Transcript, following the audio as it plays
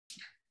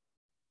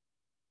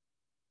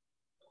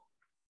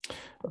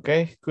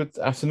Okay, good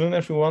afternoon,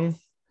 everyone.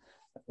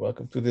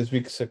 Welcome to this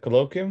week's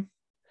colloquium.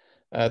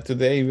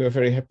 Today, we are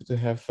very happy to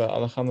have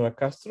Alejandra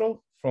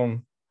Castro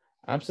from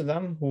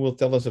Amsterdam, who will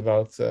tell us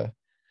about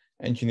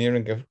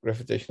engineering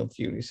gravitational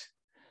theories.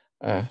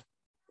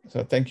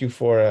 So thank you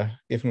for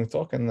giving the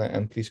talk,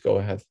 and please go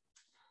ahead.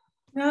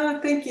 No,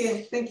 thank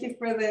you. Thank you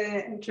for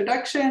the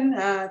introduction.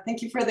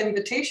 Thank you for the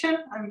invitation.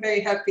 I'm very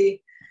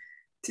happy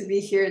to be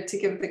here to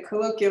give the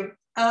colloquium.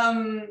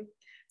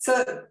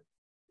 So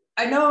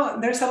I know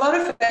there's a lot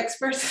of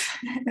experts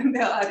in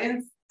the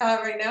audience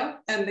right now,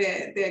 and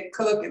the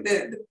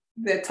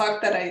talk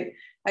that I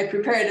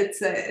prepared,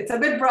 it's a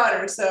bit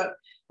broader. So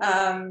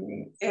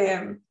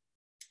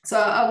so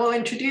I will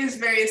introduce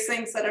various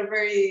things that are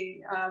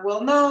very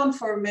well known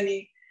for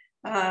many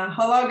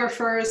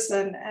holographers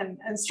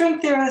and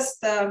string theorists.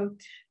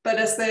 But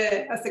as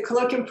the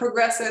colloquium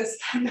progresses,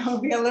 there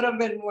will be a little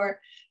bit more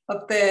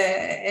of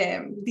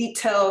the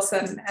details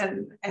and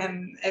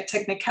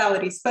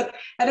technicalities. But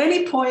at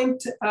any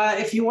point,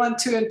 if you want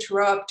to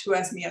interrupt, to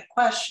ask me a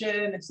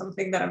question, if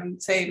something that I'm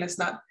saying is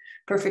not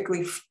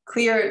perfectly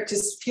clear,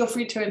 just feel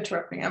free to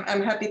interrupt me.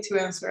 I'm happy to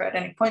answer at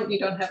any point. You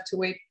don't have to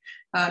wait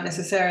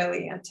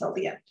necessarily until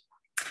the end.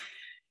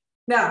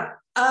 Now,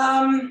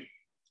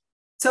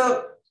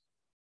 so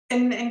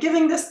in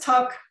giving this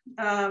talk,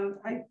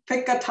 I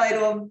pick a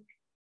title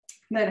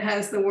that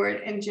has the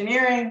word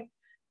engineering.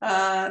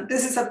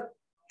 This is a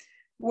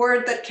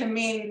word that can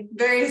mean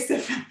various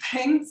different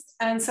things.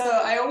 And so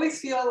I always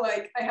feel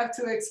like I have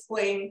to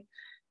explain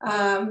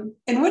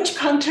in which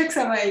context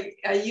am I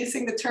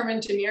using the term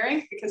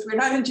engineering, because we're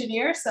not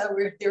engineers, so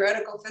we're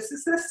theoretical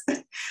physicists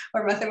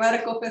or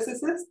mathematical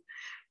physicists.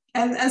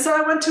 And so I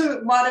want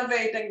to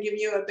motivate and give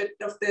you a bit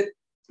of the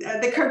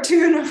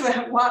cartoon of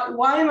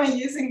why am I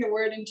using the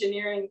word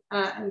engineering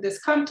in this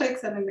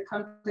context and in the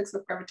context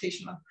of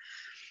gravitational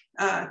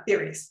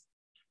theories.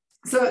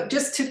 So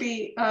just to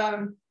be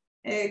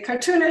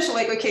cartoonish,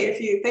 like, okay,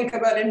 if you think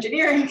about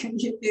engineering,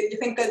 you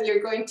think that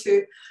you're going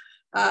to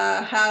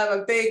have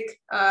a big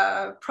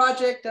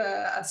project,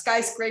 a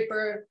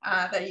skyscraper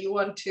that you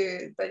want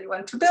to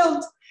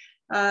build,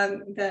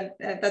 then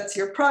that's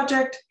your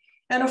project.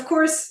 And of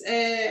course,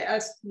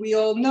 as we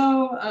all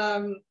know,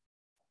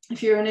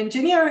 if you're an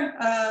engineer,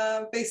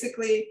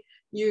 basically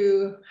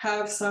you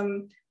have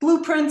some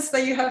blueprints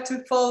that you have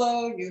to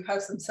follow, you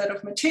have some set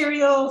of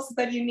materials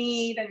that you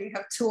need, and you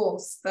have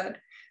tools that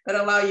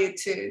allow you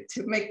to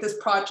make this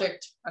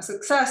project a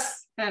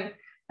success and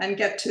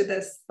get to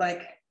this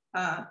like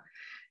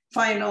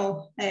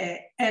final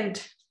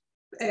end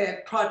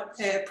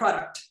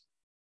product.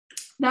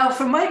 Now,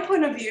 from my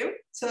point of view,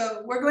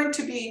 so we're going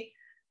to be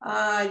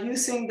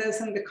using this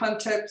in the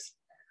context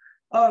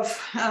of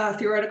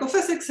theoretical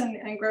physics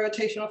and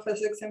gravitational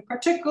physics in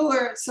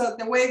particular. So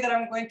the way that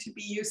I'm going to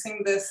be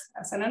using this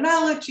as an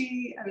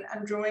analogy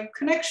and drawing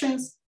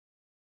connections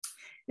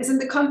is in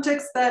the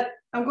context that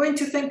I'm going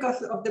to think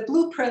of the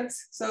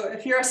blueprints. So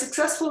if you're a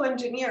successful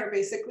engineer,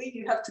 basically,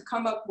 you have to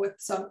come up with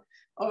some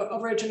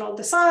original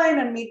design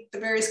and meet the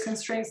various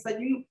constraints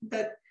that you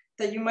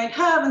might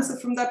have. And so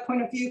from that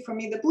point of view, for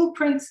me, the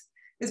blueprints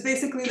is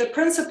basically the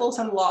principles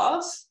and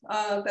laws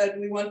that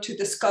we want to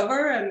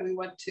discover and we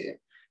want to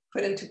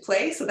put into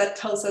place. So that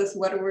tells us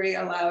what are we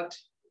allowed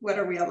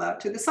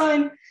to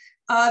design.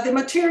 The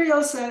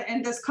materials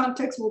in this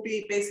context will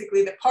be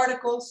basically the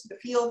particles, the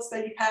fields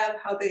that you have,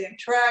 how they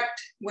interact,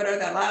 what are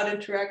the allowed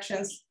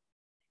interactions.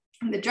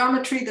 And the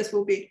geometry,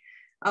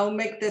 I'll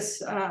make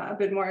this a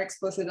bit more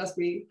explicit as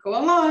we go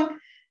along.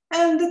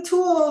 And the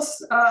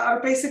tools are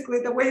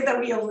basically the way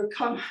that we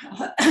overcome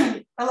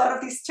a lot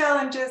of these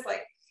challenges.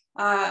 Like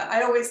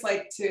I always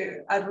like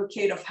to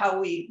advocate of how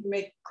we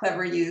make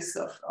clever use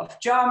of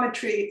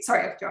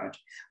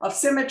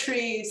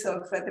symmetries,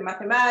 of the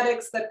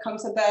mathematics that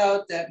comes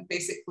about, and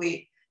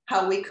basically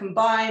how we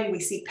combine, we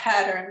see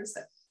patterns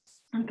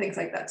and things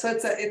like that. So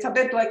it's a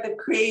bit like the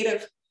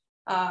creative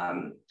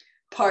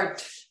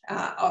part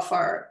of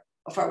our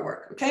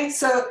work. Okay,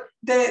 so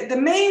the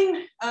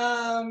main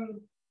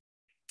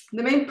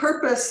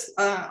purpose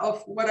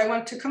of what I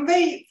want to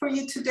convey for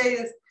you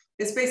today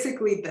is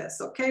basically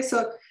this. Okay,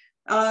 so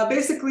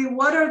basically,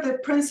 what are the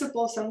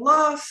principles and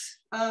laws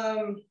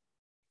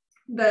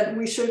that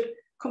we should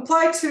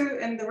comply to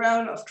in the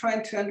round of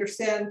trying to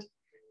understand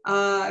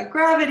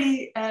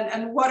gravity,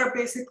 and what are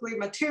basically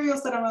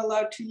materials that I'm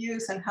allowed to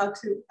use, and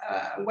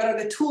what are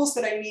the tools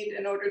that I need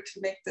in order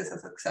to make this a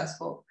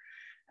successful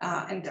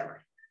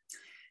endeavor.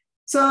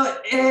 So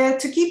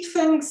to keep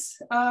things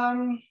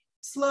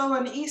slow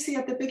and easy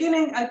at the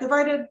beginning, I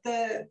divided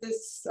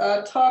this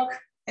talk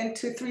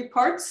into 3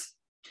 parts.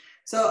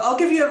 So I'll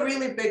give you a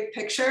really big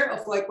picture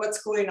of like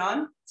what's going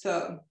on.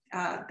 So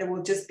there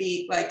will just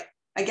be like,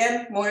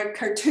 again, more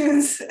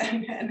cartoons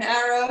and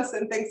arrows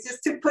and things,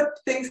 just to put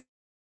things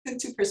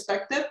into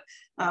perspective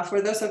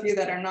for those of you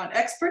that are not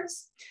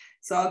experts.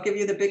 So I'll give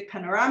you the big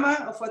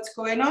panorama of what's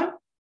going on.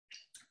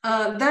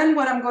 Then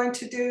what I'm going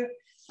to do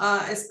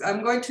is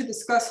I'm going to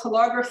discuss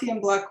holography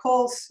and black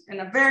holes in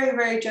a very,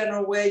 very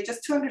general way,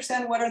 just to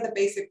understand what are the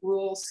basic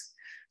rules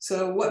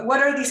So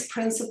what are these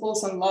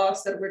principles and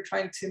laws that we're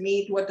trying to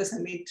meet? What does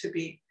it mean to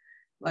be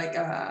like,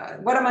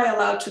 what am I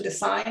allowed to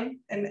design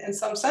in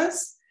some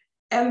sense?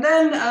 And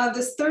then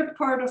this third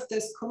part of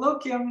this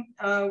colloquium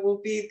will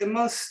be the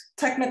most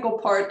technical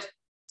part.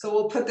 So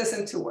we'll put this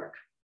into work,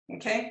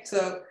 okay?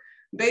 So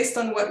based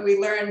on what we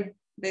learned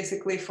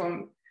basically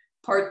from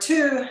part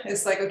 2,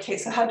 it's like, okay,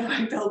 so how do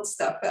I build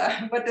stuff?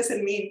 What does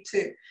it mean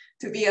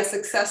to be a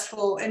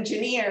successful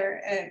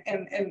engineer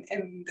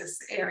in this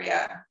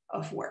area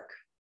of work,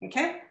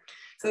 okay?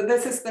 So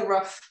this is the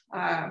rough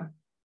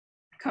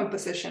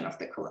composition of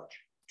the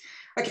colloquium.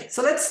 Okay,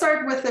 so let's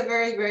start with the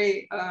very,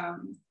 very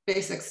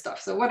basic stuff.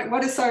 So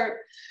what is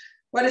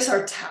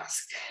our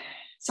task?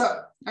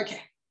 So,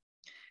 okay,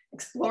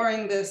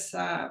 exploring this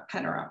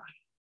panorama.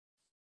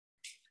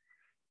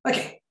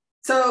 Okay,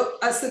 so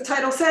as the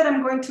title said,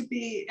 I'm going to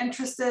be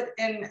interested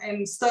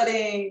in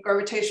studying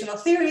gravitational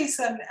theories,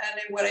 and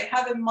what I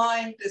have in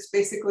mind is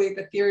basically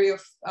the theory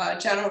of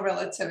general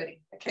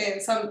relativity, okay,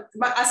 and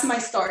as my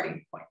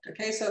starting point,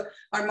 okay? So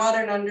our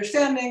modern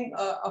understanding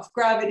of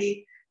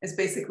gravity is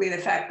basically the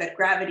fact that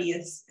gravity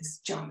is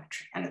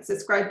geometry, and it's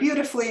described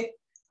beautifully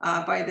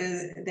by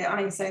the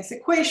Einstein's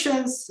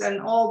equations and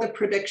all the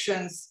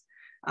predictions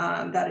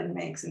that it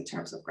makes in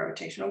terms of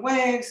gravitational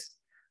waves,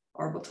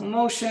 orbital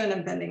motion,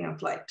 and bending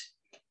of light.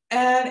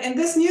 And in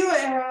this new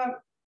era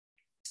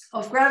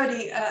of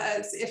gravity,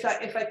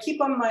 if I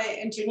keep on my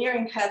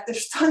engineering hat,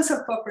 there's tons of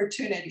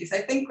opportunities.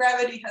 I think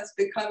gravity has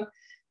become,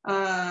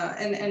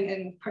 and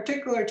in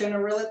particular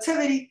general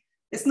relativity,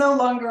 it's no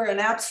longer an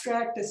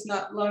abstract, it's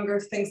not longer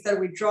things that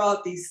we draw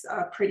these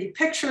pretty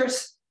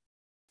pictures,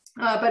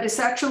 but it's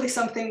actually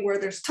something where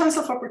there's tons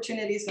of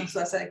opportunities. And so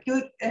as a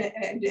good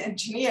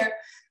engineer,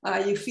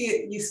 you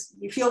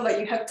feel that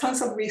you have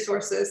tons of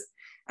resources.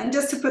 And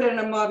just to put it in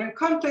a modern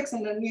context,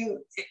 in a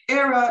new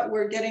era,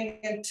 we're getting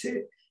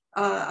into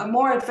a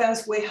more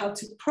advanced way how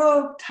to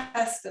probe,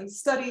 test, and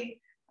study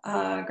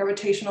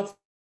gravitational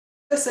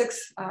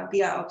physics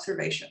via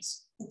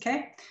observations,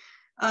 okay?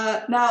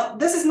 Now,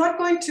 this is not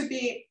going to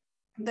be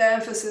the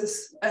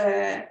emphasis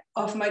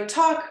of my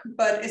talk,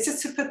 but it's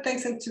just to put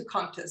things into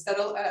context. That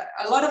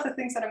a lot of the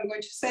things that I'm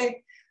going to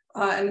say,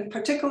 and in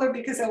particular,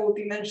 because I will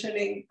be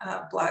mentioning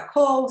black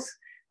holes,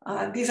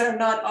 these are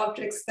not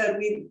objects that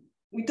we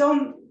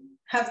don't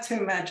have to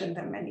imagine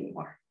them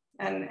anymore.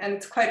 And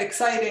it's quite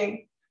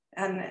exciting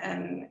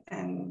and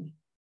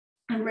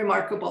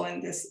remarkable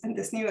in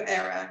this new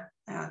era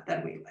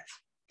that we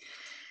live.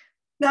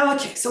 Now,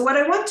 okay, so what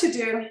I want to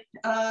do,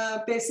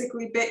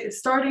 basically,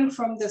 starting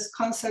from this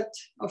concept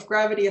of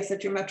gravity as a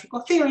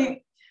geometrical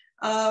theory,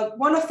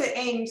 one of the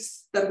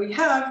aims that we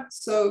have,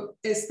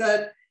 is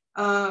that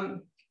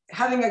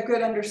having a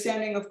good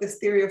understanding of this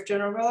theory of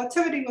general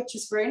relativity, which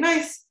is very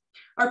nice,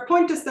 our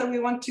point is that we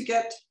want to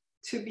get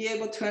to be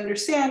able to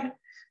understand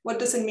what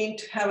does it mean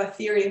to have a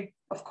theory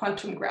of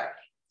quantum gravity,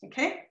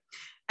 okay?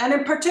 And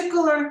in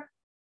particular,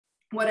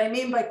 what I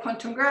mean by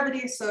quantum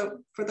gravity, so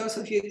for those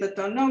of you that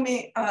don't know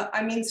me,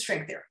 I mean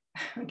string theory,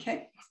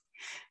 okay?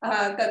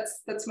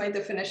 That's my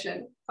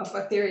definition of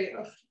a theory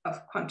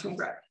of quantum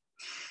gravity.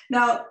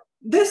 Now,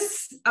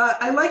 this,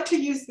 I like to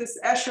use this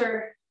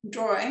Escher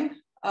drawing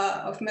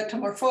of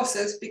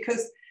metamorphosis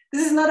because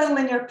this is not a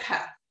linear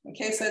path,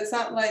 okay? So it's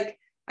not like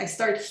I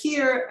start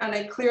here and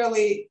I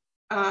clearly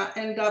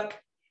end up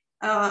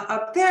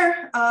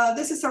there.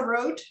 This is a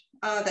road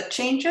that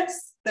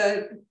changes,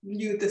 that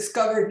you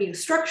discover new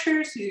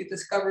structures, you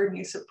discover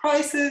new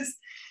surprises,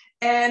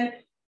 and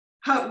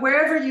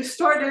wherever you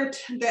started,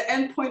 the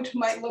endpoint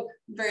might look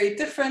very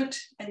different,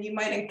 and you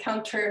might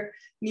encounter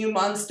new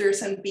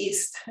monsters and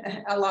beasts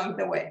along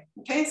the way,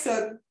 okay?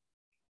 So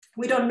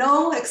we don't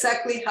know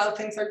exactly how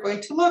things are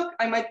going to look.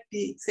 I might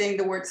be saying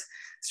the words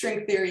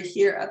string theory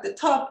here at the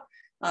top,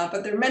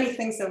 but there are many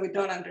things that we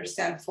don't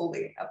understand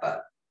fully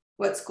about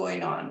what's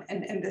going on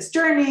in this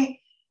journey.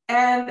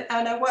 And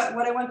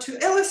what I want to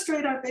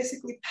illustrate are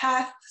basically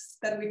paths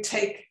that we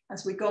take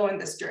as we go in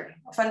this journey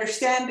of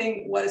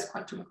understanding what is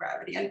quantum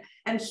gravity.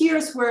 And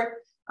here's where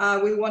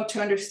we want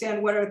to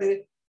understand what are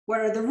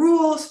the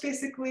rules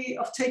basically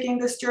of taking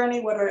this journey,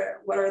 what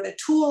are the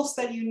tools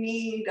that you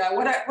need,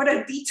 what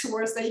are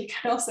detours that you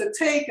can also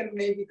take and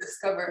maybe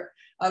discover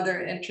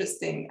other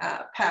interesting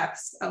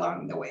paths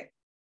along the way.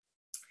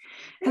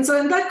 And so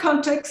in that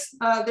context,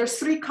 there's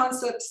 3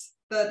 concepts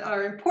that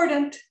are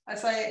important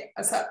as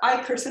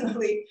I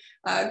personally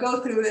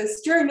go through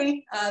this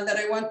journey that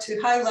I want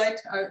to highlight.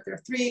 There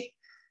are 3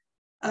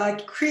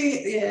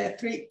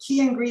 key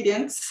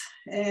ingredients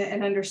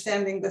in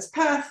understanding this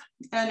path,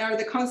 and are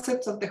the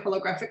concepts of the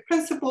holographic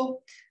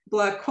principle,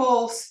 black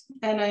holes,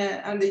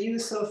 and the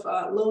use of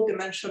low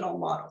dimensional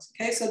models.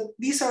 Okay, so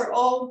these are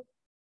all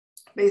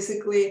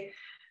basically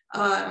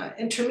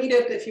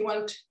intermediate, if you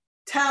want,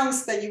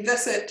 towns that you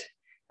visit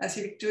as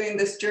you're doing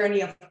this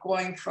journey of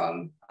going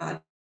from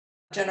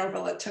general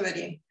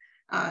relativity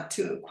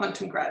to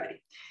quantum gravity.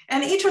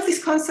 And each of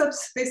these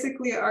concepts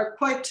basically are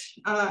quite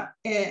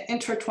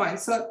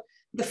intertwined. So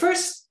the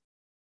first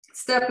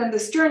step in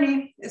this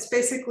journey is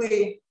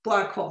basically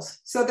black holes.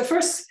 So the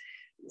first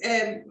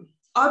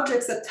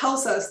objects that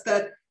tells us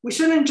that we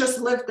shouldn't just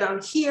live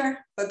down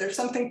here, but there's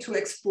something to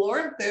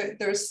explore.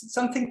 There's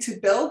something to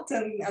build,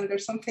 and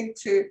there's something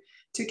to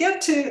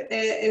get to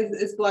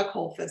is black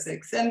hole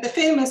physics. And the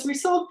famous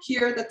result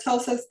here that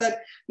tells us that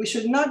we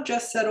should not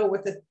just settle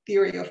with the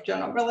theory of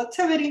general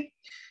relativity,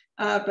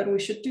 but we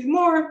should do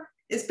more,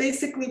 is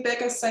basically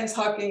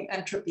Bekenstein-Hawking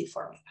entropy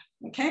formula,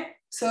 okay?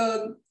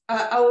 So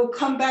I will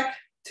come back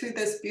to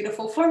this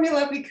beautiful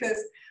formula because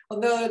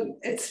although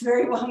it's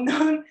very well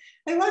known,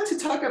 I want to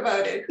talk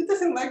about it. Who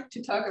doesn't like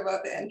to talk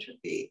about the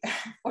entropy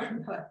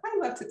formula? I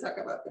love to talk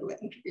about the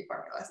entropy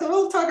formula. So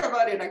we'll talk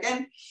about it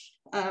again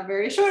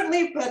very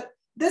shortly, but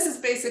this is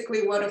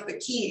basically one of the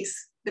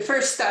keys, the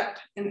first step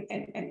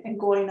in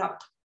going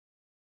up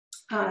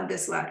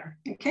this ladder,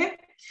 okay?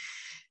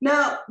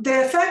 Now,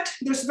 the effect,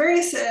 there's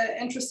various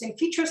interesting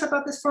features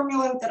about this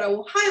formula that I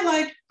will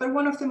highlight, but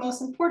one of the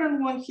most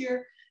important one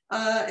here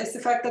is the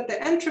fact that the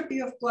entropy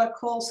of black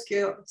holes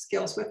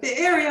scales with the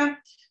area,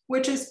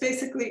 which is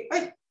basically,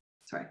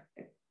 sorry,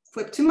 I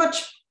flipped too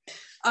much,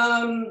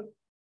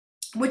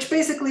 which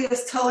basically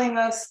is telling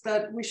us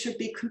that we should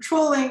be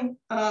controlling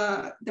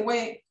the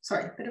way,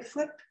 sorry, did it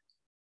flip?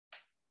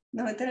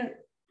 No, it didn't.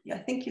 Yeah, I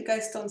think you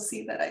guys don't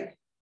see that I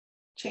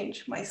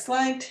changed my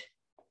slide.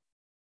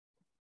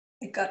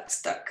 It got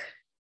stuck.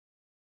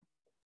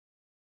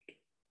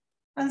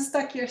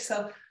 Unstuck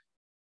yourself.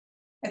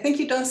 I think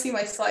you don't see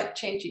my slide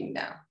changing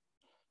now.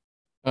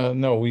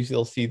 No, we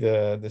still see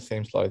the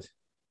same slide.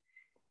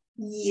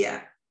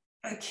 Yeah.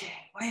 Okay.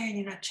 Why are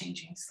you not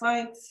changing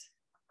slides?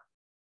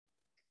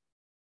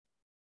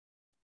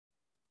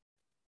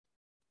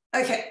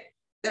 Okay.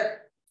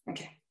 There.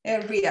 Okay.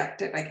 It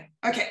reacted again.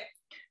 Okay.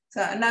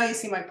 So now you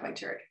see my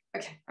pointer again.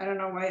 Okay. I don't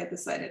know why I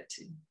decided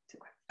to.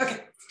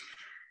 Okay.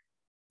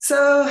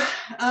 So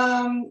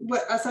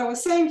as I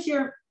was saying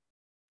here,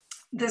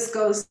 this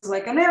goes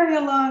like an area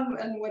long,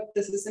 and what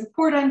this is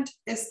important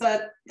is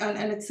that,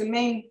 and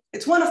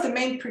it's one of the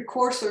main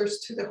precursors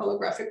to the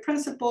holographic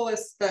principle,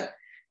 is that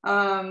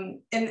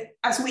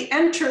as we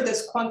enter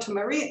this quantum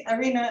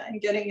arena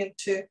and getting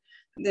into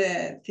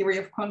the theory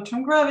of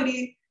quantum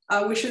gravity,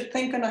 we should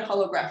think in a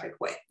holographic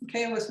way.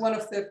 Okay, it was one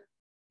of the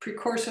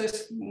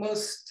precursors,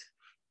 most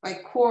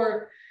like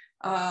core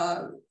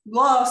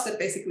laws that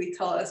basically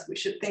tell us we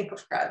should think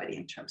of gravity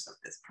in terms of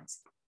this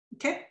principle.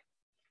 Okay.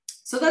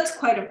 So that's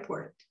quite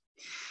important.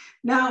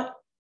 Now,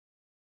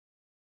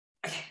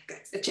 okay, good,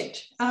 a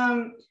change.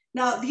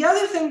 Now, the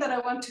other thing that I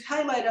want to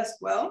highlight as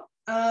well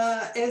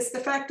is the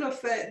fact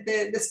of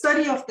the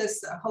study of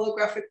this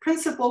holographic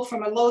principle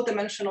from a low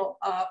dimensional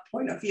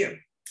point of view.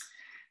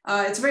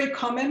 It's very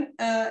common.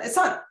 It's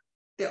not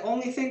the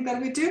only thing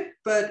that we do,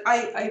 but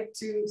I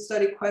do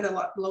study quite a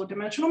lot low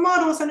dimensional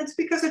models, and it's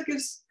because it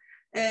gives,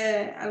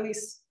 at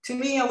least to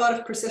me, a lot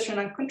of precision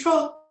and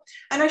control.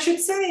 And I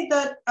should say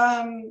that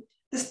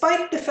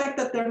despite the fact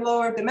that they're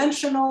lower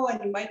dimensional,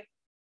 and you might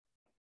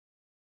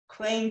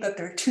claim that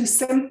they're too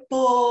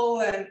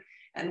simple,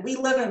 and we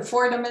live in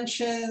 4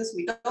 dimensions,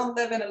 we don't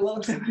live in a low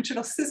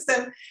dimensional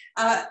system,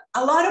 a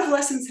lot of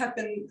lessons have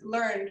been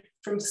learned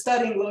from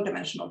studying low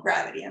dimensional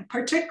gravity. In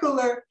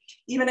particular,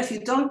 even if you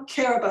don't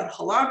care about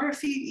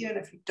holography, even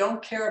if you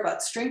don't care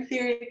about string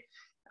theory,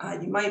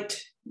 you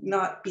might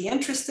not be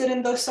interested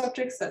in those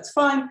subjects, that's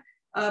fine.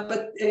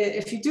 But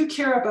if you do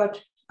care about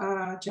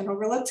general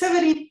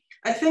relativity,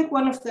 I think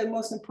one of the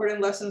most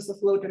important lessons of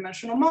low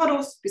dimensional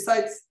models,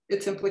 besides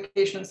its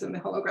implications in the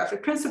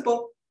holographic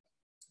principle,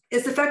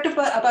 is the fact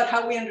about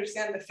how we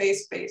understand the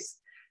phase space,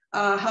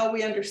 how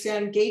we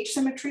understand gauge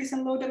symmetries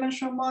in low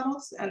dimensional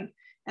models,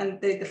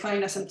 and they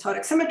define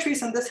asymptotic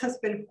symmetries. And this has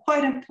been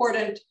quite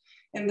important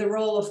in the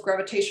role of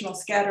gravitational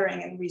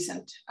scattering in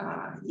recent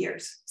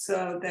years.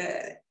 So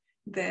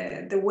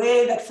the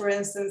way that, for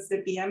instance,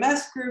 the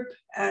BMS group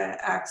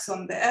acts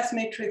on the S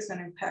matrix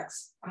and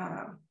impacts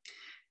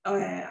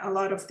a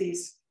lot of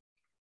these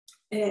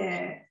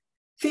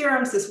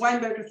theorems, these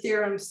Weinberger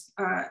theorems,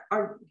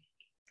 are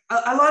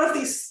a lot of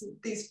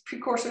these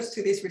precursors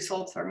to these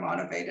results are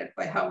motivated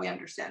by how we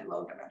understand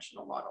low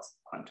dimensional models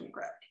of quantum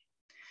gravity.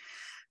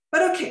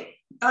 But okay,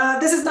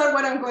 this is not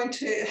what I'm going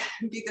to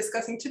be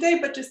discussing today,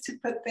 but just to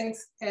put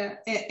things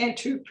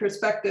into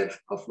perspective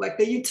of like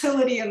the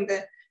utility and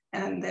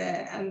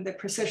the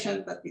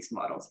precision that these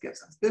models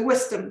gives us, the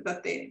wisdom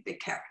that they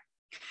carry.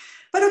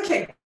 But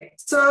okay,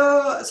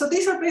 so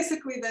these are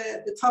basically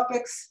the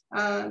topics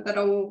that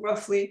I will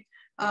roughly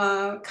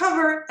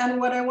cover, and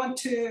what I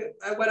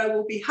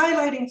will be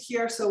highlighting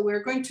here. So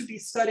we're going to be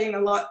studying a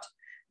lot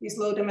these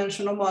low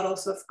dimensional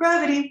models of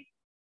gravity,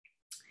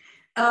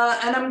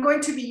 and I'm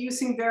going to be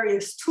using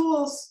various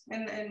tools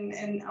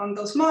and on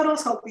those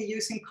models. I'll be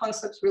using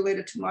concepts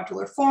related to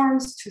modular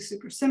forms, to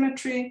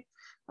supersymmetry,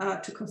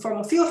 to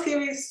conformal field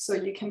theories. So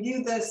you can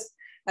view this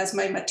as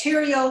my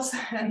materials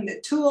and the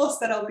tools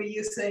that I'll be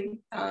using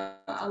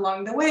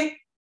along the way.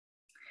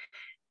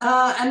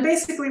 And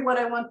basically what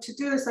I want to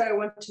do is that I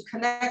want to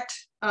connect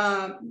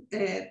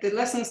the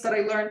lessons that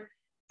I learned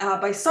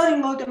by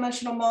studying low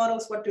dimensional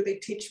models, what do they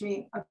teach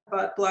me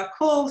about black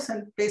holes?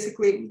 And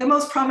basically the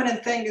most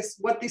prominent thing is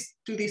what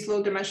do these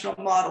low dimensional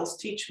models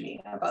teach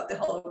me about the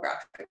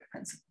holographic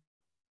principle?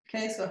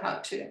 Okay, so how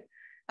to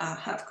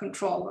have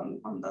control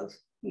on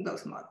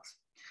those models.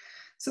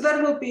 So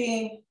that will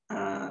be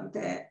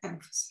the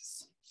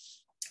emphasis.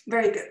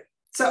 Very good.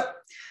 So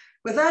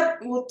with that,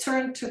 we'll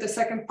turn to the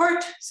second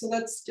part. So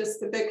that's just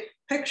the big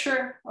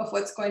picture of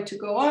what's going to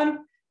go on.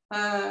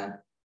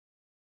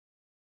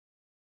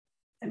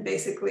 And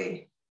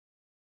basically,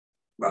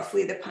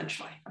 roughly the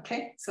punchline,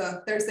 okay?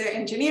 So there's the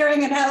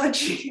engineering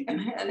analogy and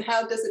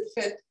how does it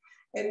fit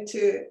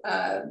into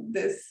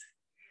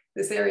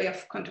this area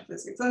of quantum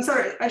physics. I'm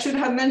sorry, I should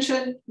have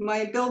mentioned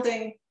my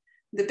building,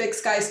 the big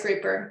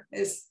skyscraper,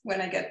 is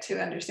when I get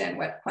to understand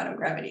what quantum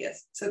gravity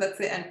is. So that's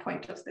the end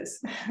point of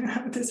this,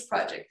 this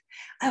project.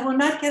 I will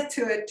not get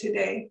to it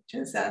today,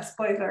 just a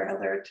spoiler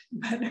alert,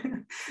 but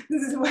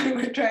this is what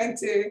we're trying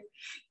to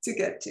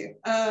get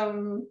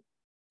to.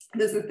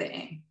 This is the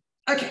aim.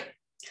 Okay,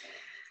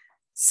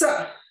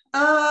 so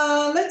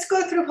let's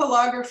go through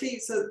holography,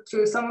 so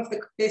through some of the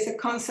basic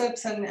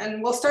concepts,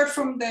 and we'll start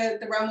from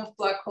the realm of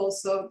black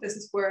holes. So this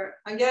is where,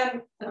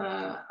 again,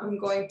 I'm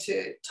going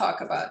to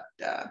talk about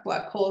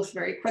black holes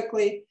very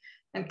quickly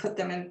and put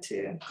them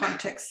into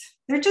context.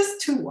 They're just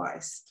too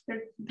wise.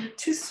 They're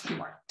too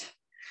smart.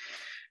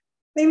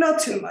 They know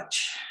too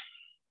much.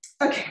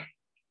 Okay,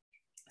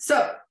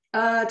 so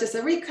just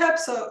a recap.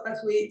 So as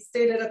we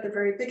stated at the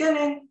very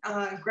beginning,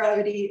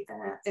 gravity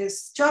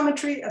is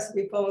geometry, as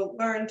we've all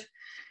learned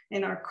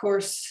in our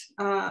course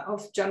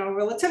of general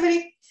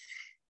relativity.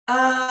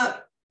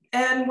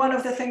 And one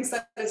of the things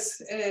that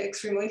is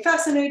extremely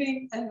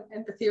fascinating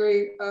in the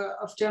theory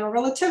of general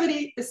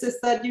relativity is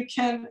that you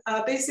can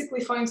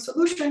basically find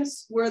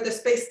solutions where the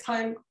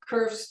space-time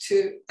curves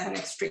to an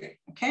extreme,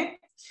 okay?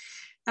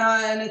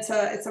 And it's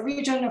a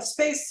region of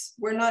space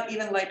where not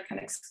even light can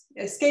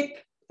escape,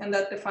 and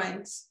that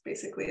defines,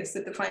 basically, is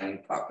the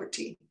defining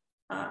property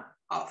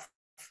of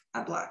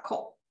a black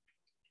hole.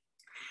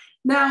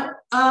 Now,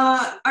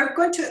 I'm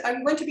going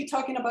to be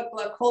talking about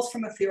black holes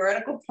from a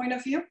theoretical point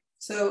of view.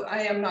 So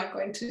I am not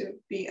going to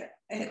be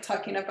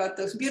talking about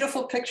those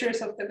beautiful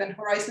pictures of the Event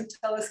Horizon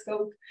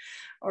Telescope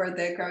or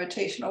the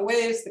gravitational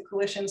waves, the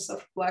collisions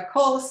of black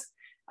holes.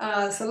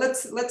 So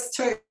let's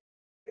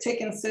take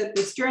instead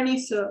this journey.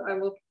 So I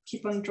will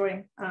keep on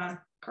drawing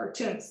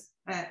cartoons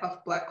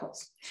of black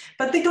holes,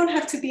 but they don't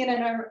have to be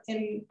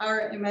in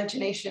our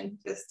imagination,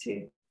 just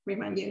to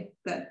remind you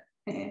that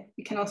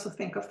you can also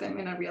think of them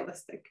in a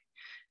realistic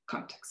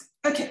context.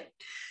 Okay,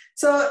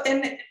 so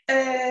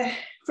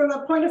from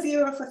a point of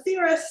view of a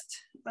theorist,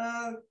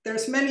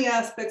 there's many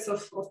aspects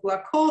of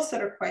black holes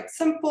that are quite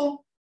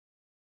simple.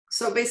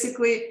 So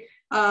basically,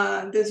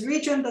 this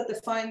region that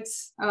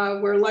defines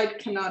where light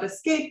cannot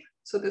escape,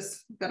 so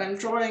this that I'm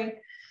drawing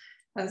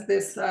as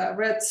this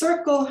red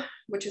circle,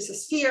 which is a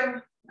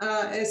sphere,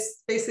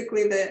 is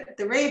basically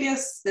the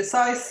radius, the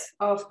size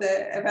of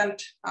the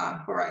event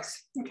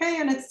horizon, okay?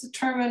 And it's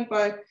determined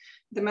by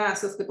the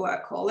mass of the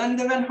black hole. And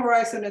the event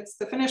horizon, its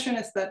definition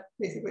is that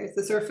basically it's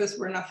the surface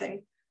where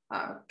nothing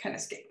can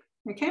escape,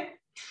 okay?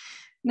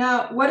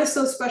 Now, what is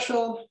so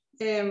special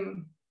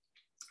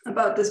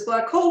about this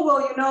black hole?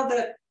 Well, you know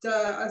that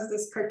as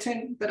this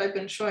cartoon that I've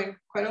been showing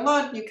quite a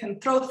lot, you can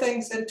throw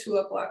things into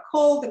a black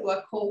hole, the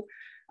black hole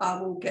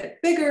will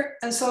get bigger.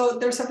 And so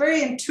there's a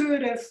very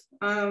intuitive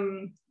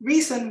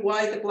reason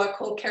why the black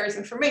hole carries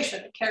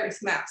information. It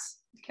carries mass,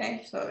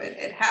 okay? So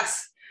it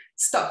has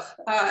stuff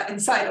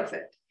inside of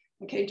it,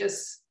 okay?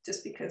 Just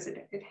because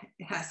it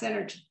has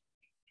energy.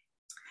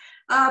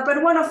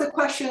 But one of the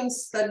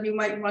questions that you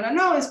might wanna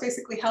know is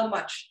basically how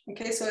much,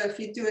 okay? So if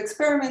you do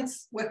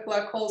experiments with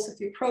black holes, if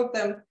you probe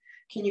them,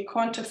 can you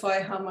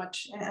quantify how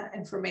much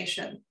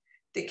information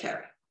they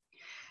carry?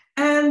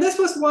 And this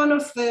was one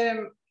of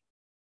the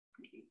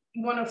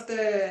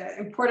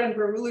important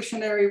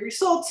revolutionary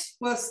results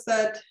was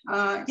that,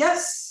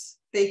 yes,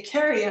 they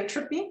carry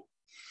entropy,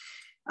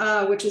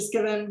 which is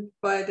given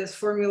by this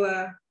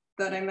formula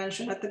that I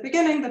mentioned at the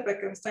beginning, the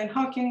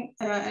Bekenstein-Hawking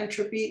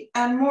entropy.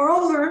 And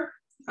moreover,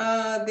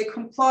 they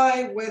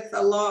comply with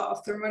a law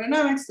of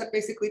thermodynamics that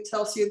basically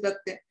tells you that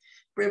the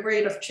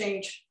rate of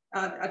change,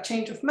 a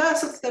change of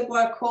mass of the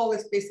black hole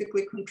is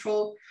basically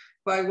controlled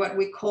by what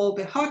we call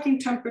the Hawking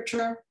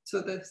temperature.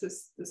 So this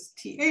is this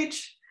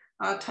TH.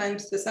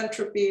 Times this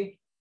entropy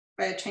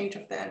by a change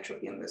of the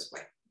entropy in this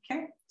way,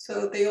 okay?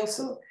 So they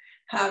also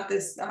have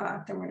this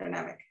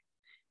thermodynamic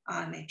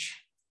nature.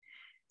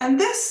 And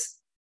this,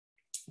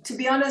 to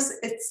be honest,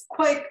 it's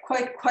quite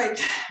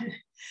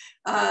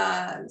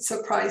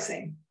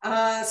surprising.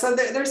 So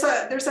there's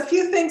a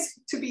few things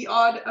to be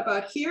odd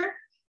about here.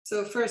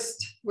 So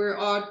first, we're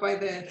awed by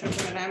the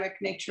thermodynamic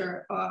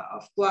nature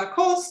of black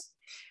holes.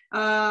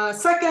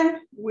 Second,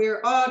 we're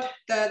awed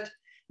that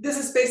this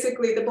is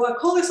basically the black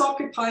hole is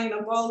occupying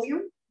a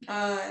volume.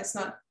 It's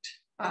not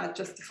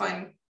just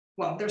defined,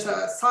 well, there's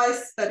a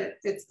size that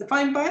it's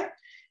defined by.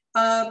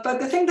 But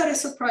the thing that is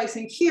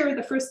surprising here,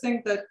 the first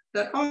thing that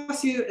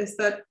awes you is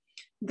that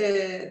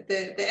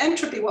the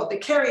entropy, well, the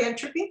Carey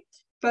entropy,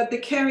 but the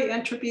Carey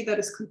entropy that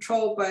is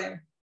controlled by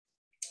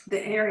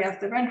the area of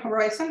the Venn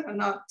horizon and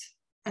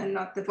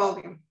not the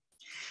volume.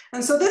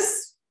 And so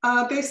this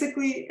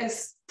basically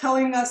is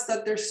telling us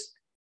that there's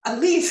at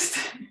least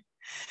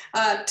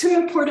two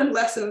important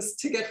lessons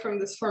to get from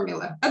this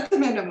formula, at the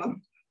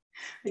minimum.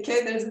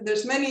 Okay,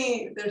 there's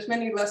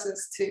many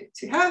lessons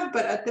to have,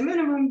 but at the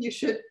minimum, you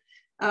should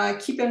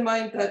keep in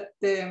mind that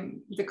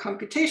the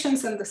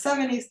computations in the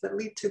 70s that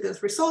lead to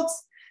these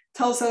results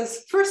tells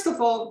us, first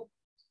of all,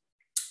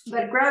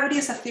 that gravity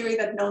is a theory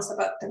that knows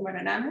about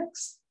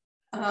thermodynamics.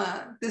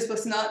 This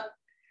was not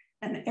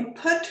an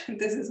input,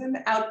 this is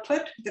an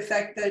output. The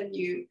fact that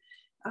you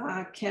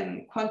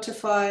can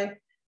quantify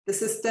the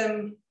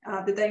system,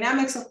 the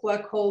dynamics of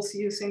black holes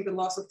using the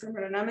laws of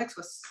thermodynamics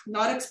was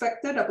not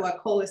expected. A black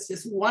hole is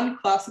just one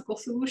classical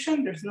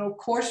solution. There's no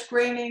coarse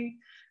graining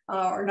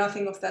or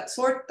nothing of that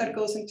sort that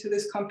goes into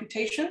these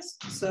computations.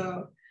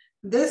 So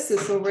this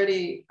is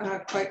already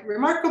quite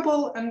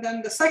remarkable. And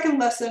then the second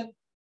lesson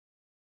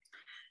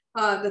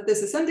that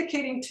this is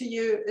indicating to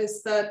you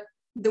is that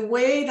the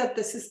way that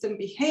the system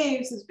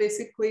behaves is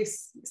basically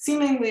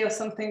seemingly as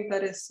something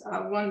that is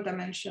one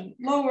dimension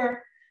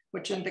lower,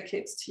 which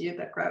indicates to you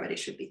that gravity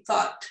should be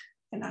thought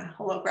in a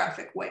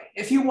holographic way,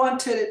 if you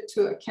wanted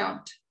to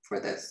account for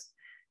this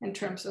in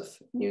terms of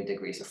new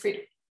degrees of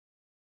freedom.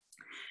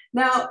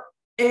 Now,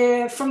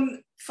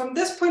 from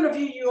this point of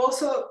view, you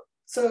also,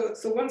 so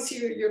once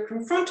you're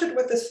confronted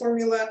with this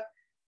formula,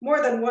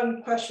 more than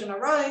one question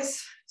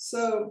arises.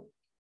 So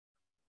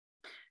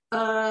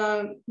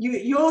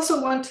you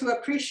also want to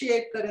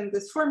appreciate that in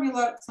this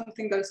formula,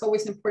 something that is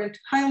always important to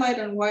highlight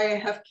and why I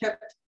have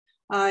kept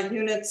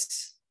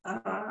units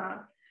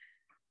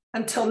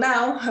until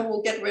now. I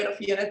will get rid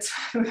of units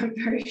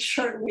very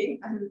shortly,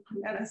 and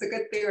as a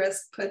good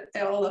theorist, put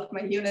all of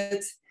my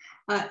units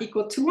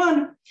equal to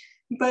 1.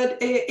 But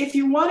if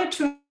you wanted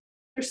to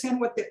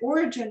understand what the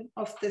origin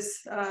of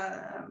this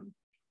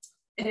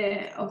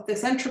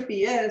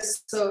entropy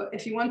is, so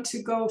if you want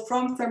to go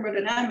from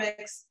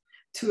thermodynamics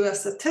to a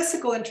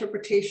statistical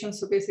interpretation,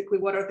 so basically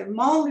what are the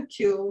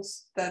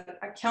molecules that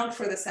account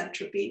for this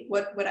entropy,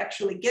 what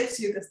actually gives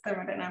you this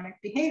thermodynamic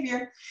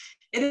behavior,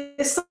 it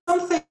is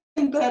something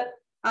that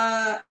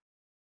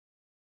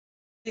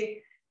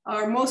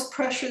our most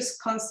precious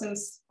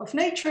constants of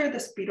nature, the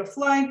speed of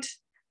light,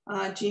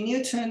 G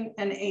Newton,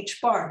 and H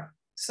bar.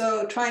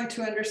 So trying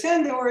to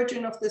understand the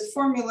origin of this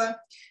formula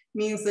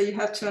means that you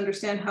have to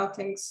understand how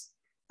things,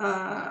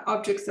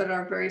 objects that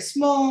are very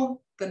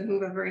small, that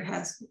move at very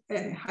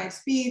high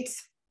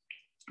speeds,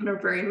 and are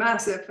very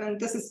massive. And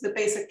this is the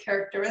basic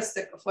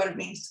characteristic of what it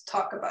means to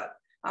talk about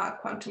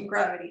quantum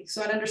gravity.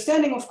 So an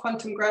understanding of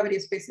quantum gravity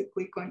is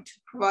basically going to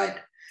provide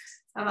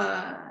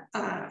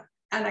an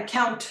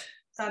account,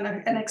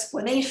 an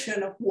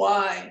explanation of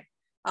why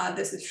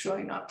this is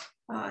showing up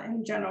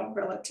in general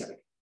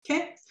relativity,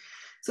 okay?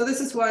 So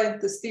this is why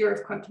this theory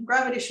of quantum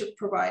gravity should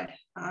provide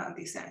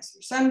these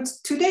answers. And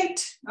to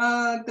date,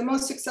 the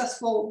most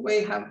successful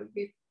way how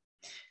we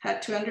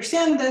had to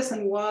understand this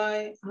and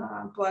why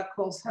black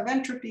holes have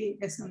entropy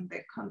is in the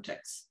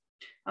context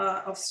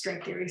of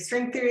string theory.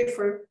 String theory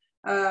for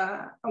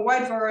a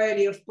wide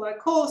variety of black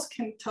holes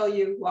can tell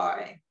you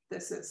why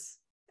this is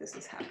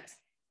happening,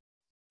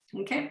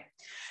 okay?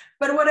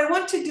 But what I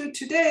want to do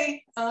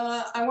today,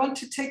 I want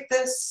to take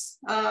this,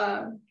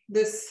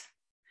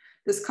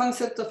 this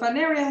concept of an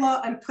area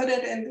law and put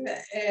it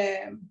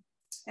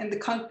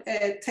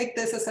take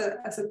this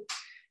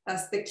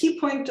as the key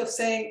point of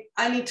saying,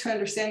 I need to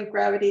understand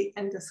gravity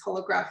in this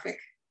holographic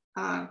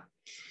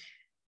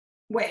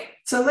way.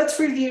 So let's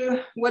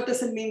review, what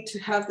does it mean to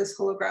have this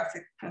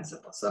holographic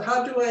principle? So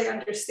how do I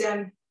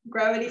understand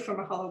gravity from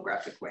a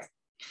holographic way?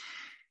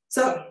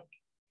 So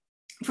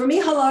for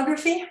me,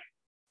 holography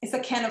is a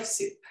can of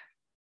soup.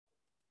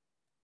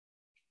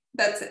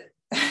 That's it.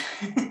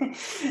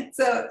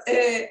 So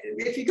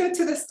if you go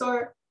to the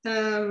store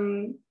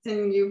and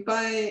you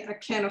buy a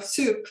can of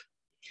soup,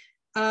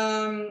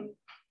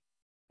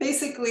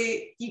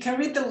 basically you can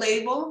read the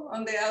label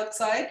on the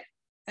outside,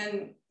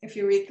 and if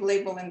you read the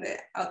label in the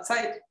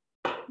outside,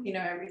 you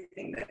know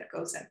everything that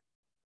goes in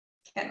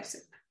can of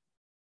soup,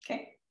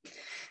 okay?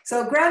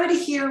 So gravity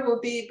here will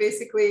be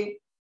basically,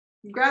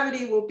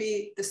 gravity will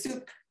be the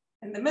soup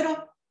in the middle.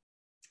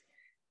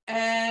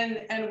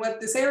 And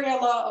what this area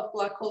law of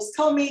black holes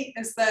tell me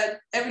is that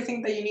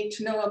everything that you need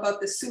to know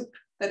about the soup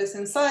that is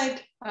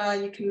inside,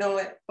 you can know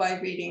it by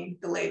reading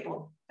the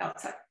label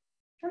outside.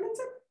 And that's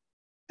it.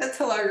 That's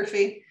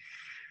holography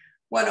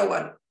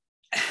 101.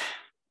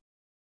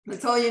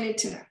 That's all you need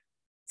to know.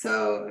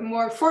 So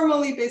more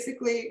formally,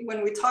 basically,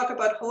 when we talk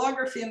about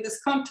holography in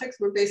this context,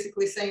 we're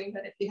basically saying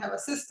that if you have a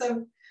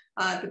system,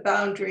 the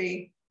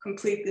boundary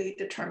completely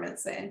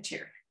determines the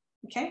interior,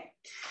 okay?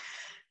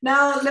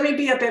 Now, let me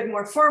be a bit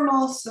more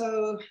formal.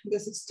 So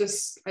this is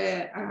just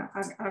a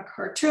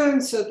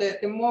cartoon. So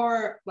the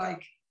more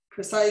like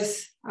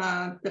precise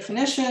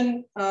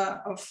definition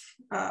of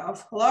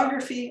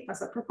holography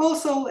as a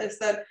proposal is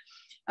that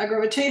a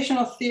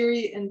gravitational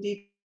theory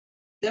indeed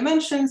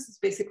dimensions is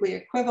basically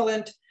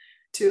equivalent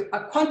to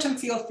a quantum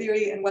field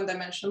theory in 1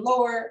 dimension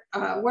lower,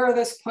 where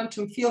this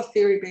quantum field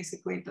theory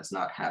basically does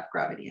not have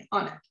gravity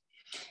on it.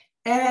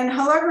 And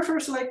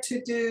holographers like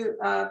to do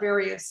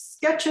various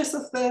sketches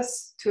of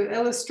this to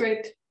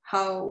illustrate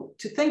how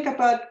to think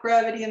about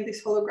gravity in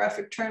these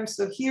holographic terms.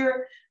 So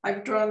here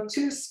I've drawn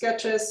 2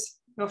 sketches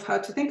of how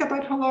to think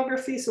about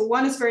holography. So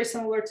one is very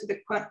similar to the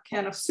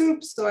can of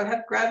soup. So I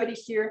have gravity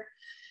here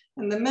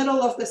in the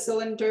middle of the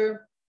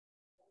cylinder,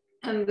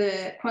 and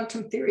the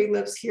quantum theory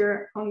lives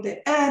here on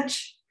the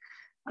edge.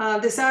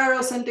 This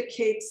arrows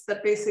indicates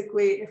that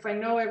basically, if I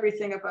know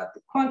everything about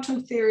the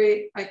quantum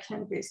theory, I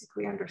can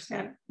basically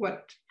understand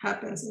what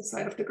happens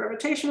inside of the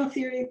gravitational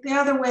theory. The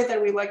other way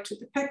that we like to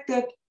depict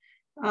it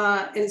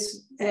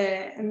is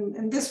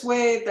in this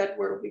way, that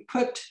where we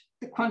put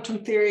the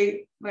quantum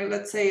theory, like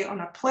let's say on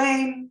a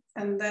plane,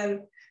 and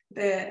then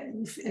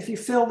if you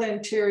fill the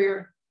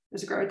interior,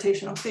 there's a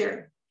gravitational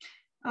theory.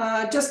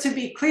 Just to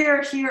be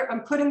clear here,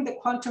 I'm putting the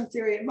quantum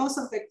theory in most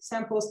of the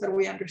examples that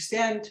we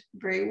understand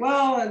very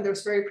well, and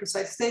there's very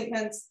precise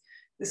statements.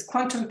 This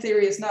quantum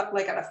theory is not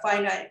like at a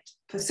finite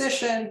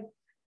position.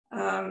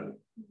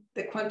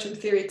 The quantum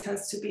theory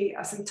tends to be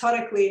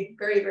asymptotically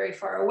very, very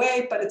far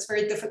away, but it's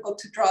very difficult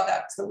to draw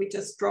that. So we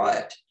just draw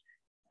it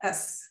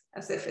as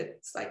if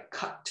it's like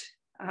cut,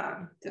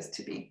 just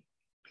to be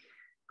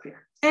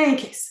clear. In any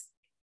case,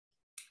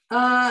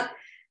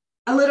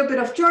 a little bit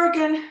of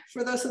jargon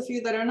for those of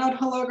you that are not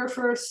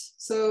holographers.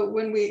 So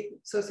we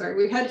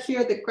had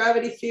here the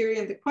gravity theory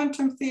and the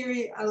quantum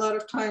theory. A lot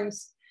of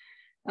times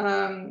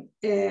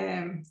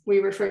we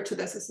refer to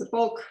this as the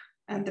bulk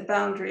and the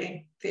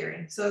boundary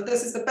theory. So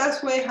this is the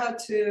best way how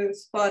to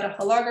spot a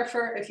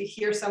holographer. If you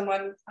hear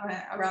someone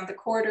around the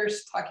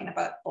quarters talking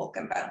about bulk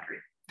and boundary,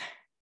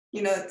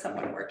 you know it's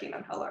someone working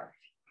on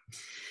holography.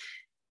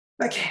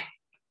 Okay,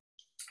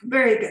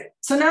 very good.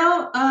 So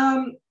now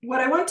what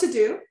I want to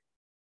do,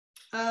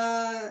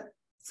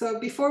 so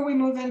before we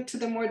move into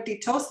the more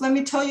details, let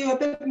me tell you a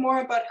bit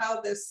more about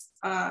how this,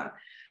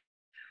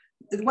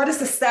 what is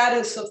the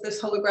status of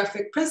this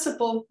holographic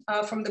principle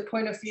from the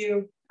point of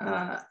view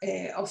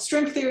of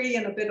string theory,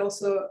 and a bit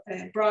also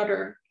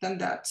broader than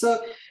that.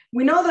 So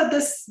we know that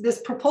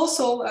this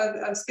proposal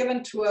as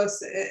given to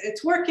us,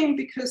 it's working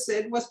because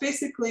it was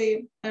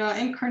basically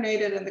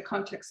incarnated in the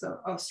context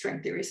of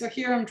string theory. So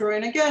here I'm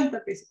drawing again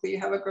that basically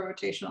you have a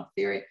gravitational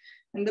theory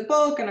in the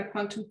bulk and a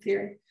quantum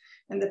theory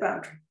in the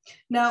boundary.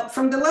 Now,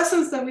 from the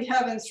lessons that we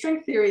have in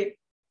string theory,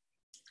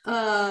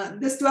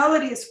 this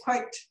duality is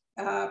quite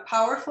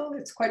powerful,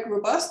 it's quite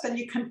robust, and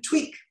you can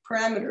tweak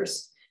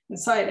parameters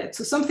inside it.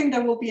 So something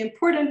that will be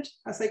important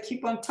as I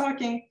keep on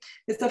talking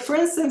is that, for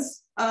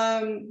instance,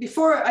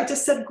 before I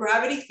just said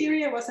gravity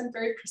theory, I wasn't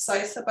very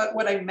precise about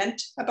what I meant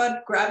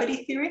about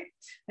gravity theory.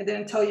 I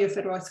didn't tell you if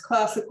it was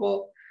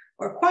classical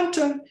or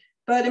quantum,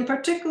 but in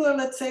particular,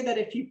 let's say that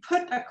if you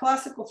put a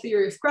classical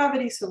theory of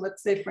gravity, so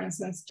let's say, for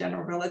instance,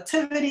 general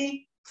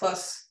relativity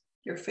plus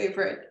your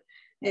favorite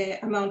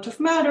amount of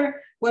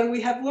matter, what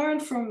we have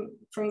learned from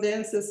the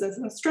instances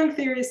in string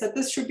theory is that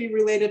this should be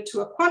related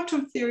to a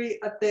quantum theory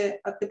at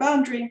the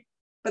boundary,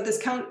 but this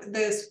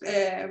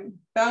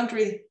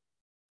boundary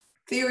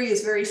theory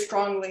is very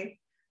strongly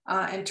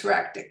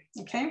interacting,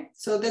 okay?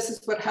 So this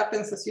is what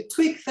happens as you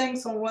tweak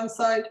things on one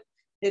side,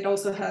 it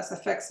also has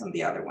effects on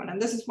the other one. And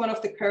this is one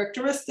of the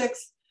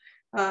characteristics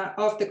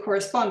of the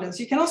correspondence.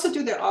 You can also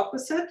do the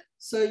opposite.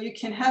 So you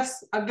can have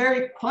a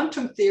very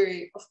quantum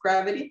theory of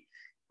gravity.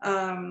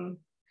 You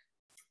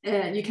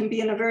can be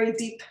in a very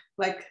deep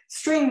like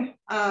string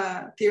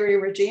theory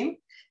regime.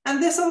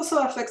 And this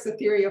also affects the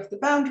theory of the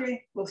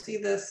boundary. We'll see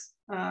this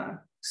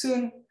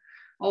soon.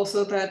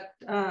 Also that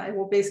it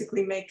will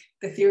basically make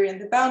the theory in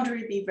the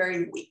boundary be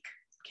very weak.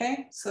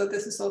 Okay, so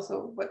this is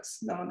also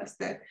what's known as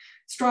the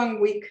strong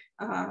weak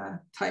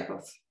type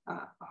of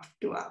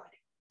duality.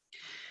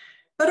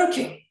 But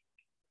okay,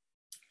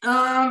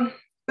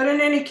 but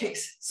in any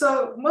case,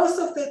 so most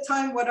of the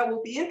time what I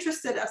will be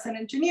interested as an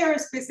engineer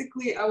is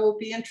basically I will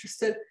be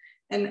interested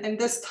in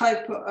this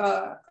type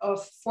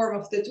of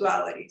form of the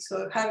duality.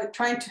 So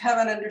trying to have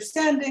an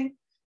understanding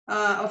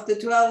of the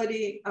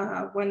duality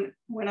when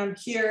I'm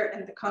here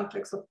in the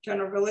context of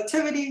general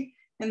relativity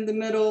in the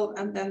middle,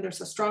 and then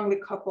there's a strongly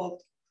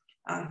coupled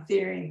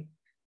theory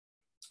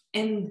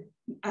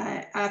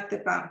at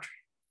the boundary.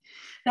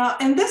 Now,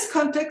 in this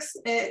context,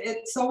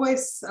 it's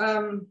always,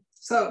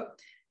 so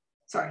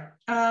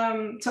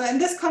in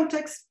this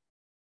context,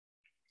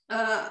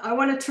 I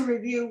wanted to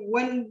review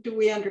when do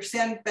we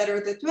understand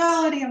better the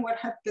duality and what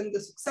have been the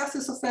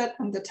successes of it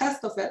and the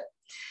test of it.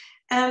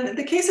 And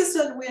the cases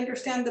that we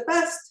understand the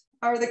best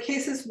are the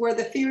cases where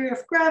the theory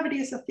of gravity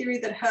is a theory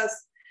that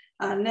has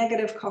a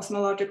negative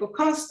cosmological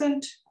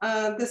constant.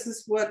 This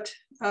is what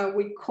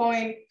we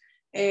coin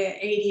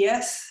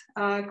ADS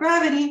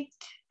gravity.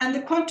 And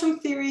the quantum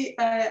theory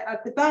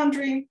at the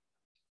boundary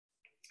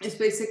is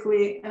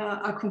basically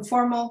a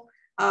conformal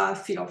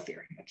field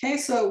theory. Okay,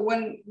 so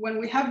when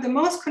we have the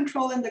most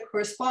control in the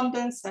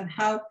correspondence and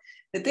how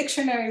the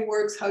dictionary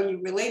works, how you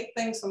relate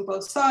things on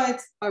both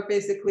sides are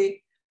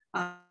basically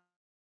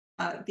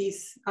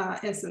these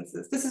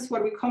instances. This is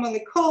what we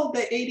commonly call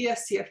the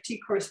ADS-CFT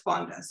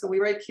correspondence. So we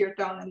write here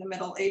down in the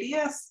middle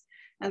ADS,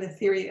 and the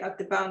theory at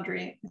the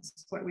boundary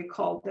is what we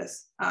call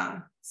this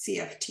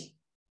CFT.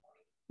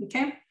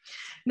 Okay.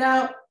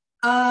 Now,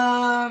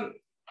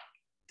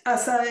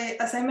 as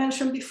I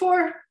mentioned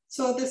before,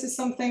 so this is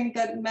something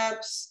that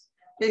maps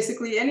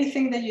basically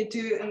anything that you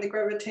do in the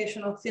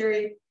gravitational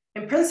theory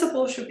in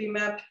principle should be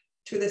mapped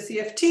to the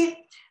CFT.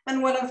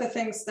 And one of the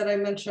things that I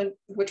mentioned,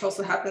 which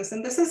also happens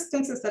in this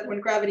instance, is that when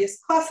gravity is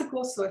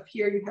classical, so if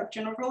here you have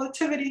general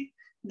relativity,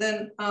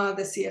 then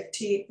the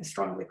CFT is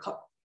strongly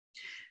coupled.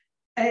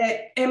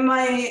 In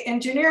my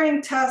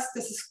engineering test,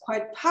 this is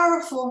quite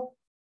powerful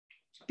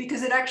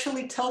because it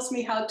actually tells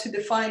me how to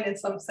define, in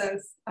some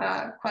sense,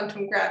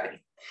 quantum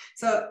gravity.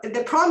 So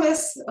the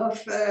promise of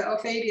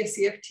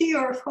ADS-CFT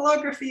or of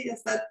holography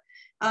is that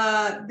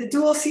the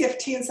dual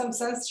CFT, in some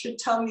sense, should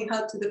tell me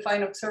how to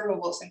define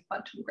observables in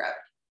quantum gravity.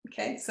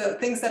 Okay, so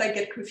things that I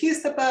get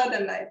confused about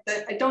and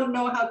I don't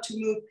know how to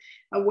move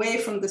away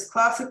from this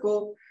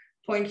classical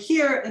point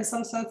here, in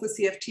some sense, the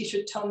CFT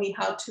should tell me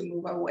how to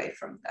move away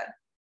from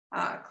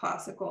that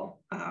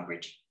classical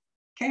region.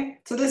 Okay,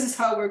 so this is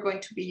how we're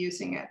going to be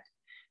using it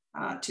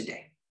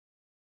today.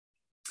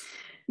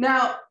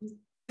 Now,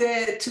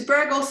 to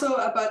brag also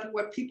about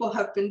what people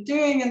have been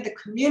doing in the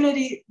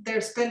community,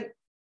 there's been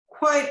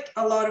quite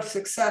a lot of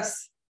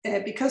success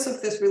because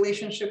of this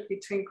relationship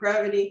between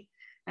gravity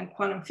and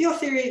quantum field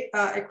theory.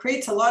 It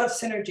creates a lot of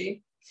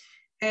synergy.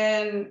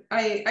 And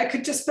I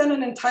could just spend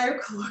an entire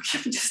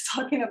colloquium just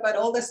talking about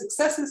all the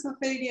successes of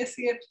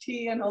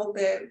ADS-CFT and all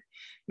the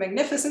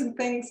magnificent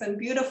things and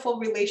beautiful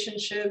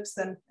relationships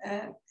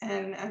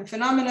and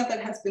phenomena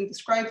that has been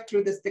described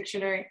through this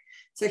dictionary.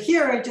 So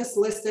here I just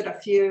listed a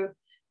few: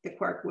 the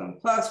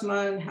quark-gluon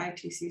plasma and high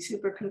TC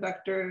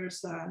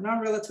superconductors,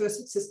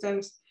 non-relativistic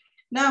systems.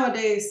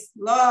 Nowadays,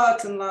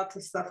 lots and lots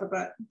of stuff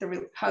about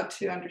how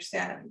to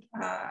understand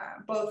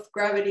both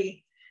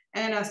gravity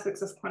and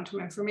aspects of quantum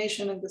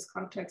information in this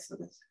context. So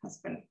this has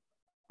been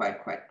quite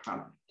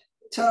prominent.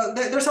 So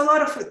there's a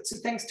lot of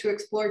things to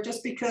explore,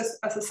 just because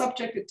as a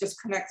subject, it just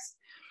connects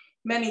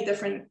many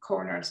different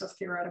corners of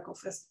theoretical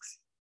physics.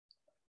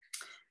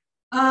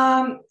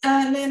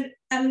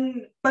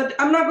 But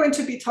I'm not going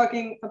to be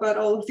talking about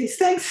all of these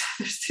things.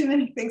 There's too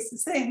many things to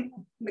say in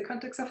the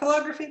context of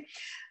holography.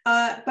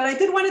 But I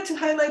did wanted to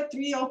highlight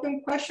 3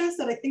 open questions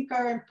that I think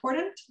are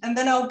important. And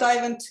then I'll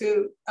dive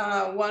into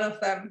one of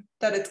them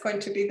that it's going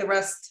to be the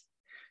rest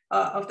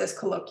of this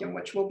colloquium,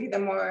 which will be the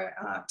more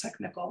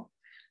technical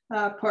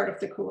part of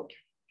the colloquium.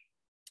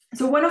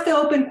 So one of the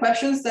open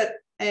questions that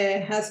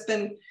has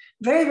been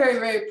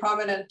very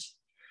prominent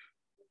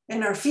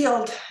in our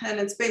field, and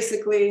it's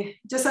basically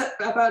just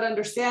about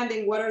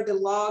understanding what are the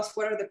laws,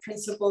 what are the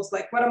principles,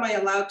 like what am I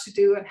allowed to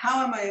do and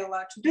how am I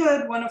allowed to do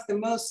it. One of the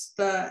most,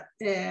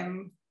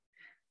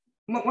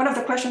 one of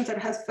the questions that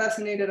has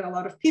fascinated a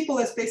lot of people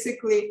is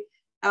basically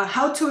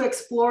how to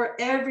explore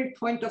every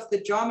point of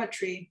the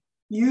geometry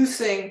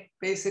using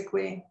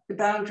basically the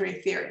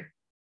boundary theory,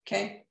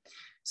 okay?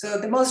 So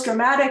the most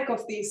dramatic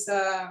of these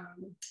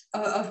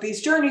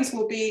journeys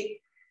will be,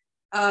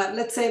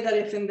 let's say that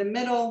if in the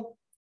middle,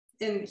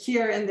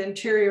 here in the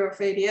interior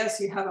of ADS,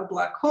 you have a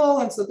black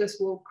hole, and so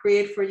this will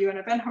create for you an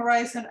event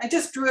horizon. I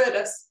just drew it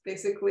as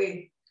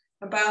basically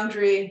a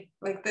boundary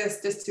like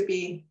this, just to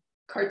be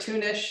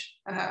cartoonish,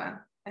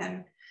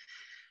 and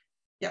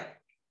yeah.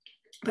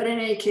 But in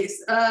any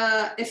case,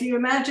 if you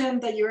imagine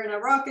that you're in a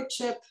rocket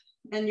ship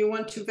and you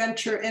want to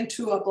venture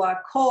into a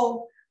black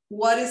hole,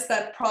 what is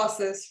that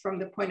process from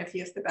the point of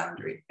view of the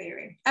boundary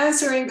theory?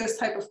 Answering this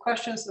type of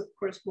questions, of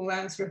course, will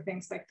answer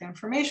things like the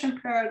information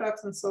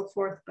paradox and so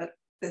forth, but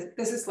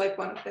this is like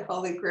one of the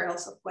holy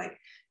grails of like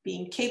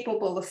being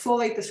capable of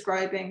fully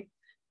describing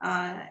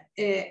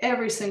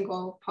every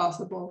single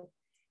possible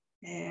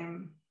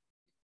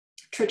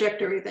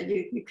trajectory that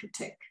you could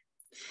take.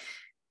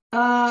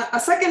 A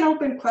second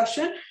open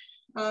question,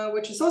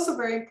 which is also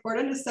very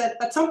important, is that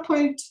at some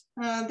point,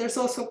 there's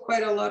also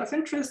quite a lot of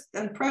interest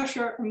and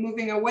pressure in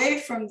moving away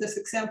from this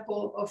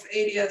example of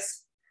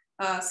ADS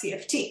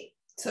CFT.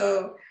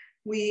 So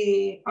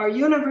our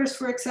universe,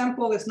 for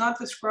example, is not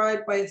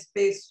described by a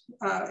space,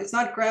 it's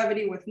not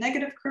gravity with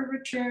negative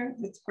curvature,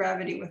 it's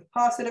gravity with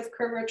positive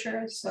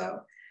curvature.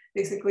 So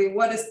basically,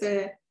 what is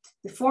the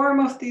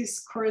form of these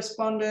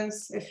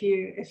correspondence? If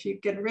you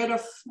get rid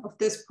of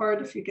this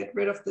part, if you get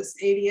rid of this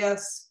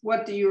ADS,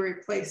 what do you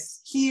replace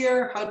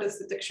here? How does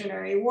the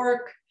dictionary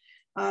work?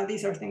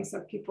 These are things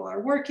that people are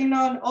working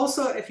on.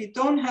 Also, if you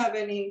don't have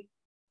any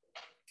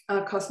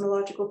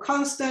cosmological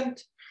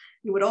constant,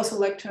 you would also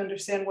like to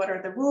understand what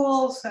are the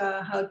rules,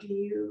 how do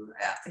you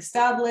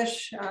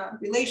establish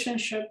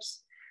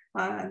relationships.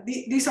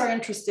 These are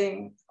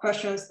interesting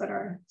questions that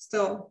are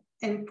still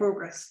in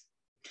progress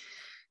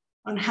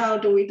on how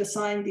do we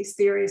design these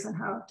theories and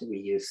how do we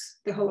use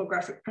the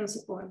holographic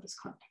principle in this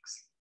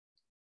context.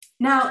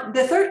 Now,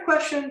 the third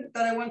question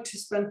that I want to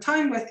spend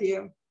time with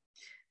you,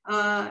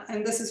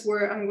 and this is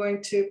where I'm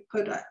going to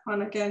put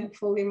on again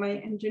fully my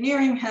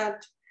engineering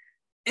hat,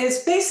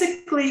 is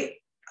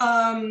basically,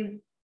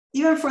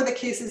 even for the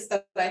cases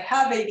that I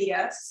have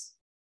ADS,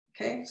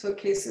 okay, so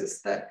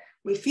cases that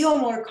we feel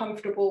more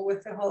comfortable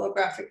with the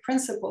holographic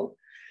principle,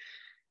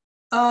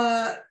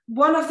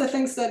 one of the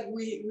things that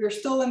we're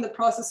still in the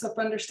process of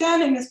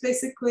understanding is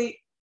basically,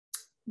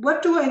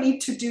 what do I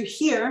need to do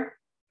here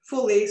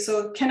fully?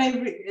 So can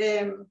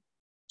I,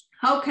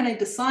 how can I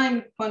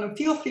design quantum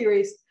field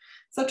theories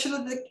such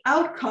that the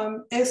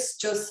outcome is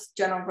just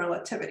general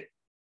relativity,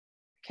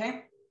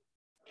 okay?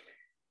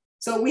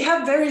 So we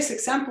have various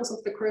examples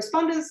of the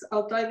correspondence.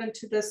 I'll dive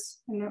into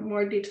this in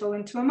more detail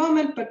into a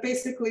moment, but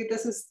basically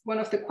this is one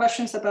of the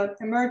questions about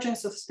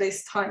emergence of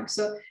space-time.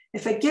 So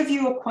if I give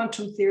you a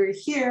quantum theory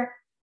here,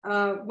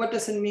 what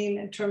does it mean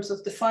in terms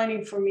of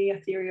defining for me a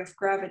theory of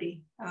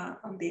gravity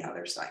on the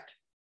other side?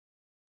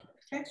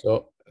 Okay.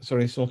 So,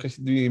 sorry,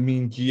 do you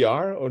mean GR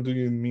or do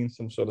you mean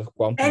some sort of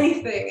quantum?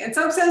 Anything. In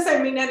some sense, I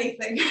mean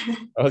anything.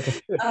 Okay.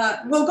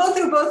 We'll go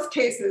through both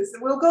cases.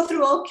 We'll go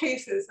through all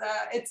cases.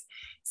 It's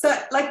so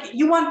like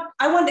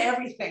I want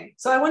everything.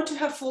 So I want to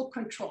have full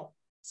control.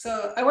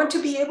 So I want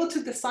to be able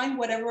to design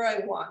whatever I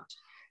want.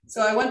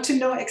 So I want to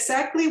know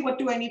exactly what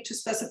do I need to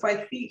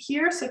specify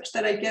here such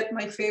that I get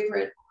my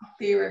favorite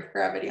theory of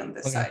gravity on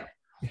this side.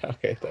 Yeah,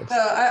 okay, thanks.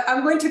 So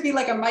I'm going to be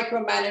like a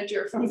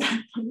micromanager from that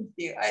point of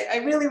view. I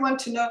really want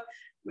to know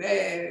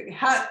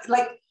how,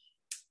 like,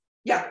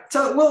 yeah,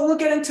 so we'll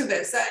get into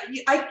this.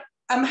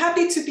 I'm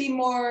happy to be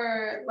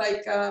more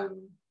like,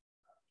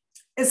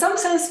 in some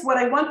sense, what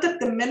I want at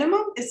the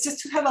minimum is just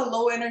to have a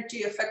low energy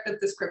effective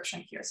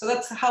description here. So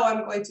that's how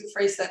I'm going to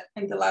phrase that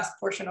in the last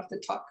portion of the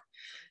talk.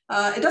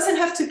 It doesn't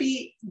have to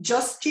be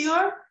just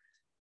GR,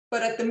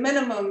 but at the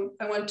minimum,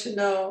 I want to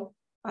know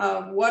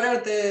what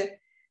are the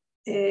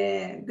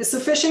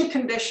sufficient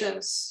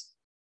conditions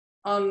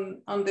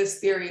on this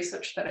theory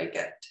such that I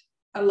get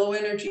a low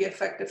energy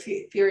effective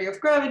theory of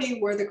gravity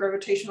where the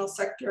gravitational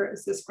sector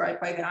is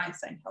described by the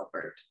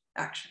Einstein-Hilbert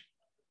action.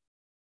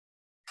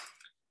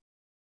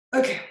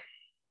 Okay,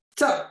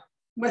 so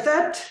with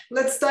that,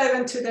 let's dive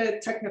into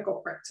the technical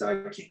part. So,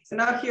 okay, so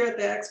now here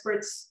the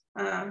experts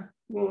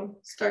will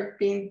start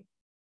being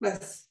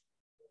less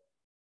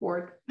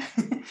bored.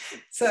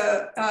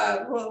 So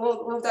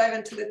we'll dive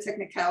into the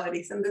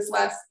technicalities in this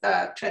last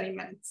 20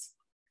 minutes.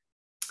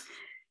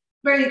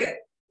 Very good.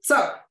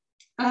 So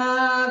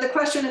the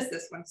question is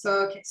this one.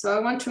 So, okay,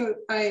 so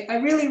I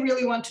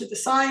really want to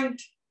design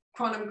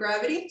quantum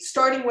gravity,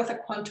 starting with a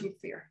quantum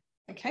theory,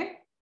 okay?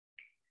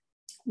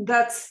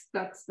 That's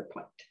the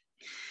point.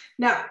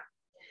 Now,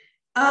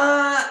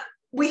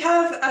 we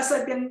have, as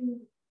I've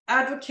been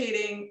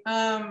advocating,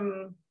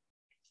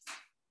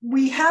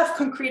 we have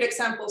concrete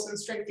examples in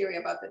string theory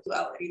about the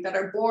duality that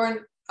are born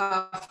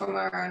from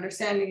our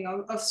understanding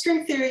of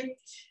string theory.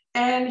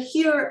 And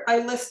here I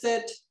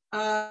listed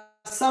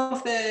some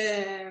of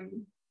the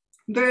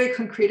very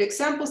concrete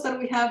examples that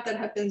we have that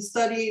have been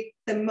studied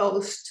the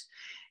most.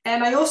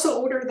 And I also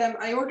order them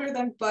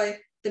by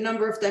the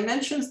number of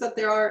dimensions that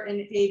there are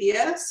in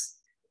ADS,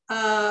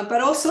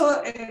 but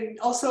also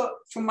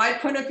from my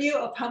point of view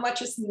of how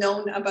much is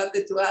known about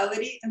the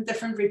duality and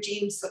different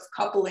regimes of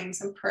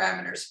couplings and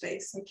parameter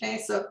space, okay?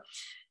 So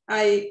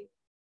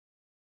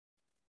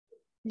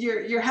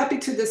you're happy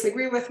to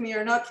disagree with me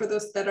or not for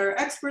those that are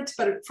experts,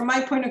 but from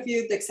my point of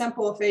view, the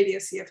example of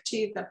ADS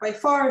CFT that by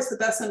far is the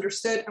best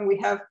understood and we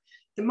have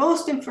the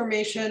most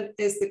information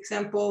is the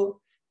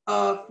example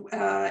of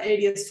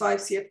ADS 5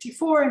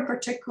 CFT4 in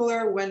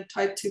particular when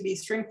type 2b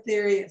string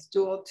theory is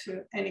dual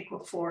to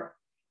n=4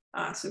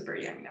 super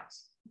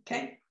Yang-Mills,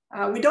 okay?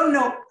 We don't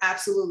know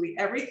absolutely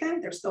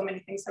everything. There's so many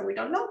things that we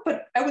don't know,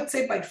 but I would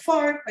say by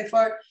far,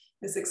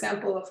 this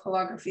example of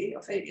holography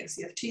of ADS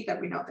CFT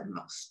that we know the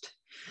most.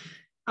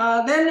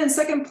 Then in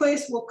second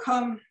place will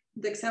come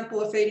the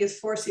example of ADS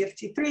 4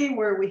 CFT3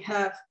 where we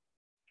have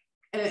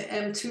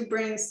M2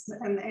 brings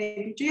an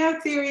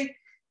ABGI theory.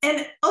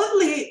 And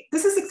oddly,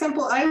 this is the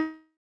example I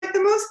like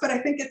the most, but I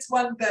think it's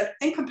one that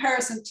in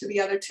comparison to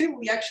the other two,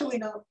 we actually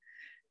know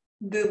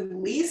the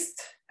least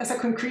as a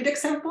concrete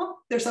example.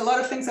 There's a lot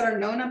of things that are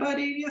known about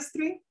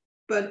ADS3,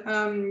 but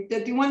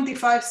the D1,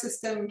 D5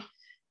 system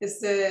is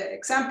the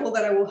example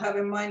that I will have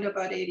in mind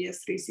about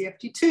ADS3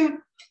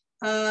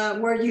 CFT2,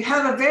 where you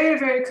have a very,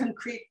 very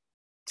concrete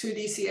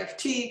 2D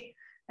CFT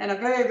and a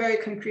very, very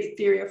concrete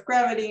theory of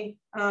gravity.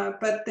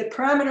 But the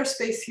parameter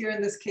space here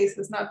in this case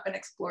has not been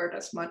explored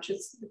as much.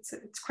 It's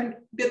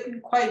been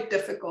quite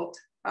difficult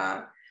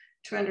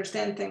to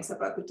understand things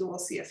about the dual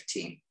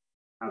CFT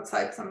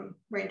outside some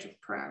range of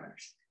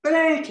parameters. But in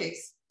any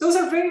case, those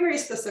are very, very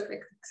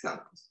specific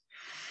examples.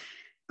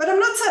 But I'm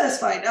not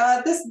satisfied.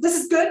 This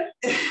is good.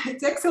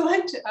 It's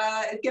excellent.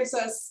 It gives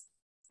us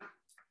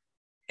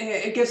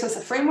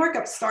a framework,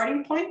 a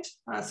starting point.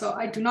 So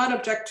I do not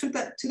object to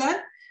that.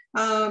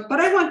 But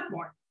I want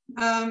more.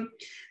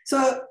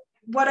 So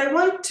what I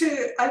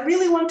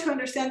really want to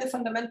understand the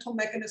fundamental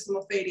mechanism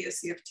of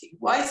ADS CFT.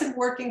 Why is it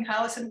working?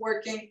 How is it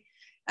working?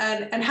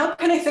 And how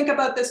can I think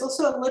about this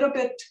also a little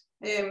bit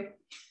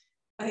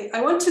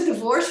I want to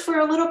divorce for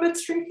a little bit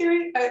string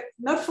theory,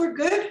 not for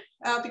good,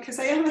 because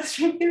I am a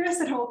string theorist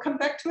and I will come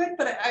back to it,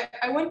 but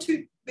I want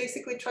to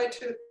basically try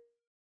to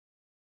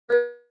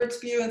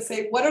view and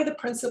say, what are the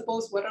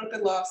principles, what are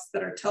the laws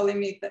that are telling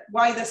me that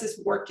why this is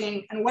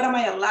working and what am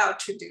I allowed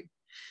to do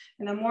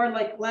in a more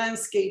like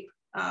landscape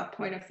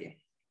point of view.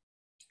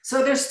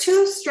 So there's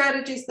two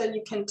strategies that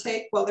you can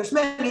take. Well, there's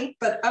many,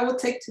 but I will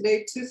take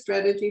today two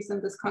strategies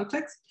in this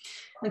context.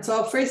 And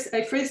so I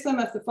phrase them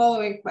as the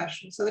following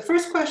question. So the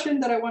first question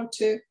that I want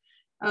to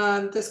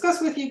discuss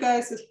with you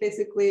guys is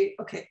basically,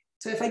 okay,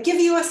 so if I give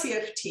you a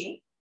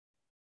CFT,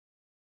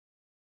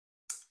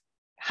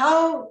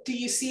 how do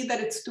you see that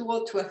it's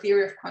dual to a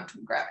theory of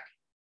quantum gravity?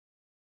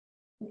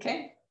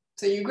 Okay,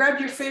 so you grab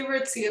your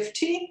favorite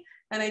CFT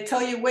and I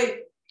tell you,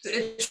 wait,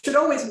 it should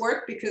always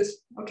work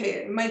because, okay,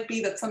 it might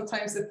be that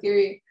sometimes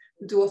the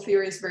dual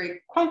theory is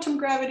very quantum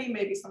gravity,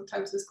 maybe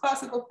sometimes it's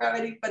classical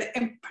gravity, but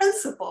in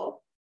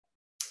principle,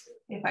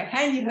 if I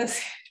hand you a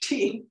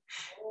CFT,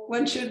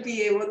 one should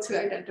be able to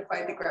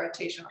identify the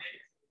gravitational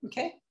field,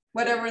 okay?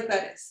 Whatever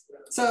that is.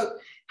 So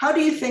how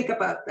do you think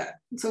about that?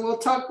 So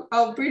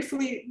I'll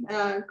briefly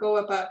go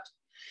about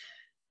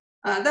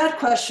that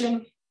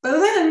question, but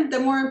then the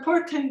more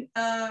important,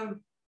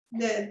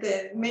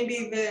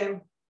 maybe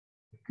the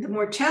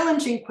more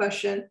challenging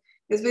question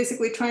is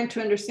basically trying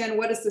to understand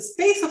what is the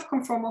space of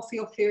conformal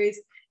field theories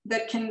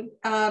that can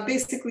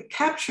basically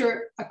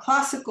capture the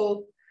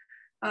classical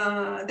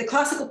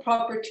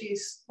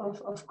properties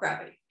of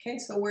gravity. Okay,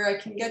 so where I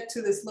can get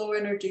to this low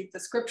energy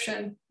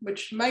description,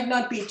 which might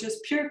not be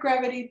just pure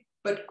gravity,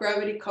 but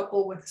gravity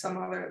coupled with some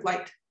other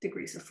light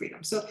degrees of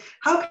freedom. So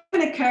how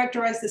can I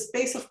characterize the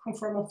space of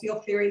conformal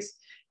field theories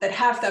that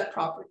have that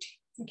property?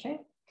 Okay.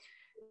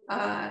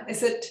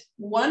 Is it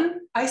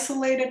one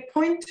isolated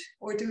point,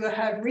 or do I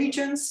have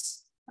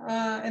regions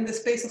in the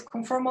space of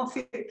conformal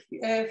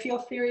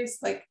field theories?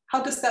 Like,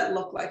 how does that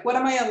look like? What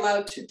am I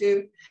allowed to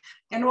do?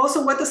 And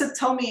also, what does it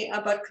tell me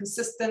about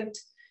consistent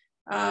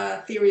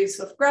theories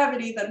of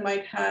gravity that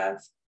might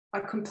have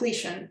a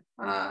completion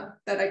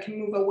that I can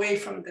move away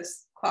from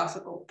this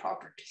classical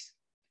properties?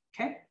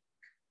 Okay,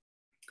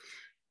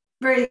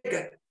 very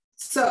good.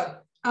 So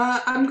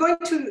I'm going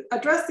to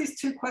address these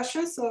two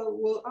questions.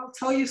 So I'll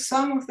tell you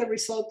some of the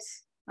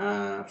results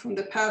from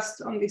the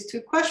past on these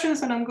two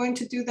questions, and I'm going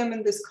to do them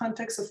in this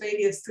context of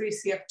ADS3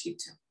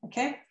 CFT2,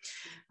 okay?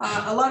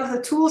 A lot of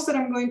the tools that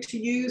I'm going to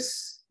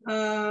use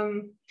are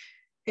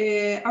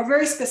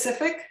very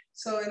specific.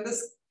 So in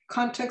this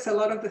context, a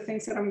lot of the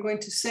things that I'm going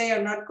to say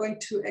are not going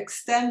to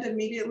extend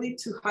immediately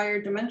to higher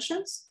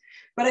dimensions.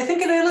 But I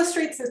think it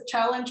illustrates a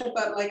challenge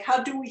about like,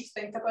 how do we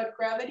think about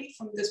gravity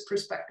from this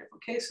perspective?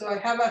 Okay, so I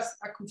have a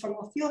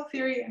conformal field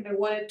theory and I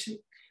wanted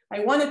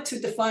to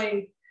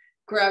define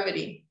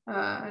gravity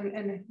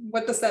and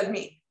what does that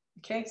mean?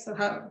 Okay, so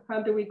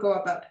how do we go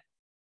about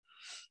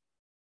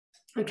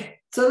it? Okay,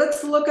 so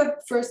let's look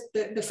at first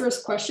the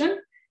first question.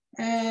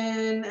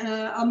 And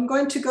I'm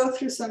going to go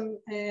through some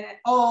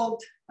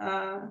old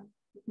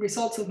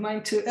results of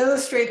mine to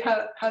illustrate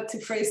how to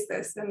phrase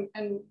this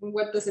and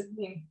what does it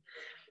mean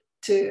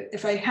to,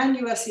 if I hand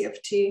you a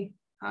CFT,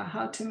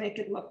 how to make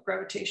it look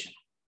gravitational.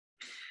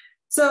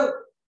 So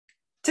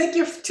take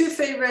your two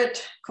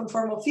favorite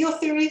conformal field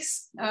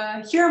theories.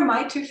 Here are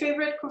my two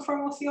favorite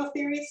conformal field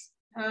theories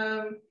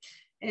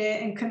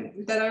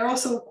that are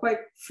also quite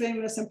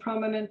famous and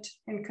prominent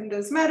in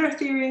condensed matter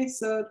theory.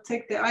 So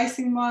take the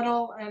Ising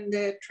model and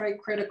the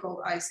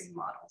tricritical Ising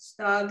models.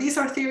 These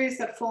are theories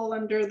that fall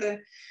under the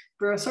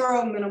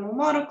Virasoro minimal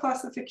model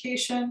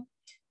classification,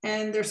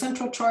 and their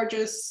central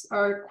charges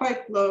are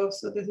quite low.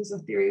 So this is a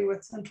theory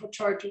with central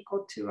charge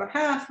equal to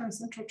 1/2 and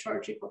central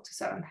charge equal to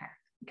 7/2.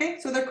 Okay,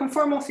 so they're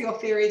conformal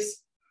field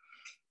theories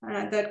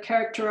that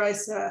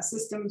characterize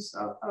systems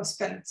of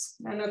spins.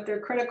 And at their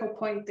critical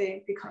point,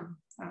 they become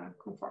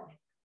conformal.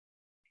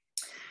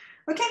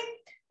 Okay,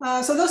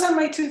 so those are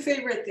my two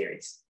favorite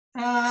theories.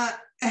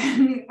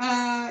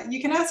 And you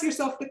can ask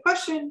yourself the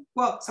question,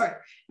 well, sorry,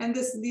 and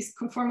these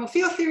conformal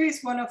field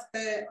theories, one of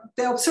the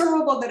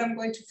observable that I'm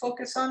going to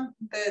focus on,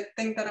 the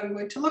thing that I'm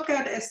going to look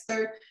at is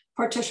their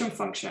partition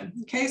function.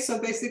 Okay, so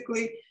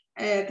basically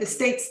the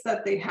states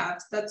that they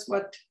have, that's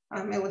what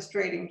I'm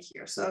illustrating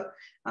here. So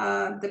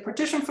the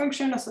partition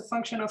function as a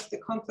function of the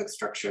complex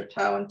structure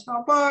tau and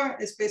tau bar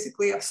is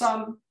basically a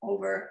sum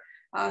over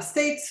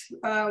states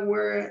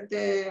where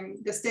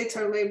the states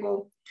are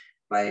labeled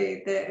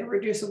by the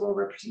irreducible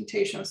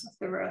representations of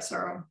the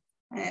Virasoro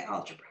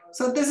algebra.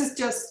 So this is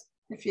just,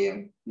 if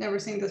you've never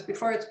seen this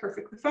before, it's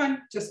perfectly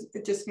fine.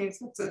 It just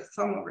means it's a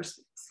sum over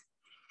states.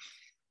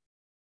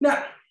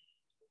 Now,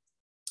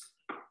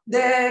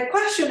 the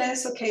question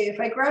is, okay, if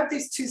I grab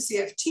these two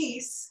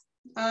CFTs,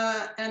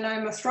 and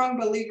I'm a strong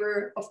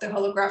believer of the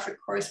holographic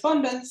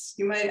correspondence,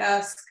 you might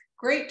ask,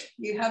 great,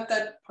 you have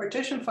that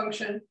partition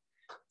function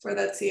for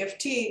that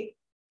CFT.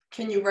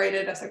 Can you write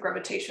it as a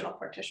gravitational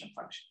partition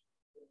function?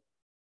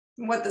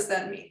 What does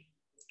that mean?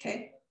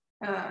 Okay,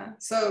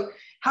 so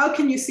how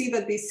can you see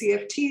that these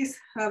CFTs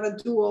have a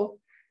dual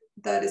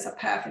that is a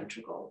path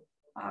integral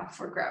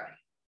for gravity?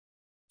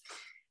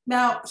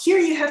 Now, here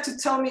you have to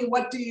tell me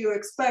what do you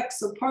expect.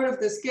 So part of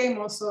this game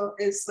also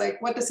is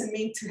like, what does it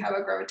mean to have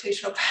a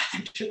gravitational path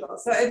integral?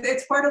 So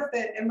it's part of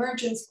the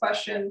emergence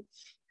question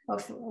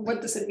of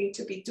what does it mean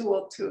to be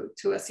dual to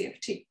a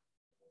CFT.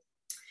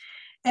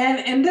 And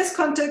in this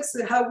context,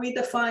 how we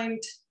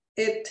defined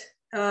it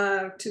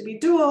to be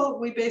dual,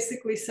 we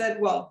basically said,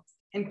 well,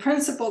 in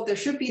principle, there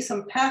should be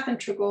some path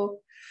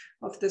integral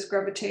of this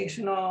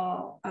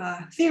gravitational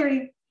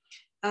theory.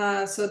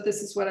 So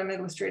this is what I'm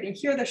illustrating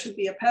here. There should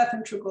be a path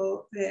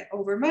integral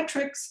over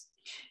metrics.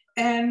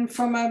 And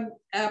from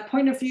a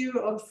point of view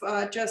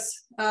of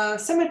just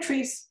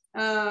symmetries,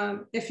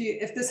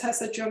 if this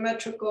has a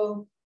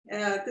geometrical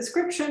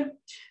description,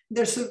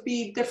 there should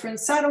be different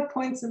saddle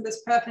points in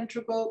this path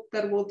integral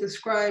that will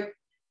describe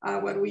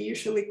what we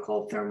usually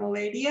call thermal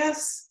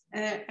ADS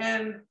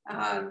and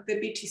the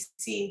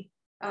BTC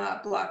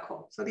black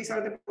hole. So these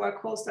are the black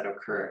holes that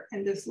occur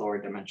in this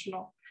lower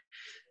dimensional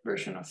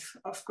version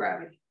of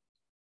gravity.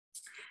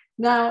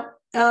 Now,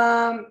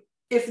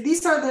 if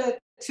these are the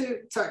two,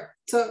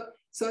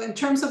 so in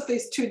terms of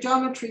these two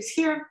geometries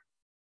here,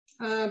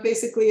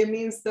 basically it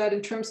means that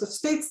in terms of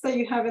states that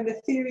you have in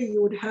the theory,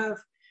 you would have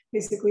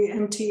basically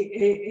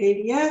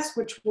empty ADS,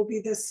 which will be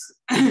this,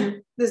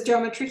 this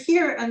geometry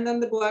here, and then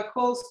the black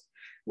holes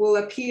will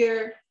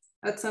appear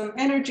at some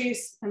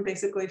energies and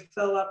basically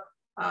fill up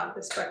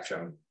the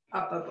spectrum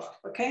up above,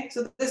 okay?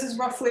 So this is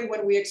roughly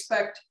what we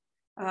expect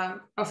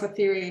of a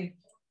theory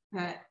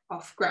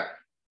of gravity.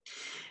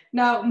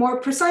 Now,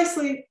 more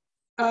precisely,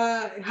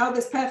 how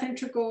this path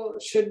integral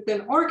should be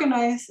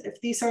organized,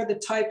 if these are the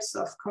types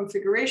of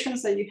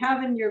configurations that you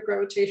have in your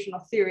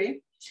gravitational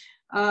theory,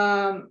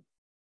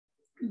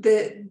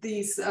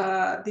 these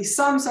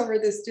sums over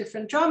these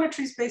different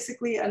geometries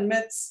basically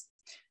admits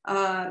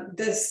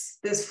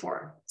this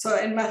form. So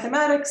in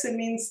mathematics, it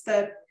means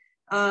that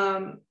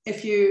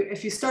if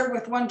you start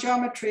with one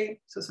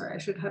geometry, so sorry, I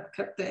should have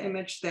kept the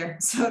image there.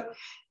 So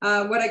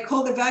what I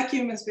call the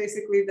vacuum is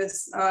basically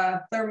this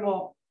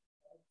thermal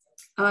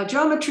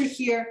geometry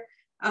here,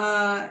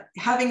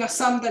 having a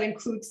sum that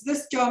includes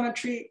this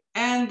geometry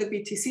and the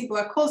BTC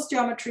black holes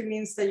geometry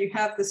means that you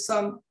have the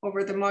sum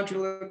over the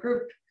modular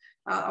group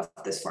of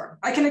this form.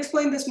 I can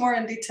explain this more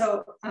in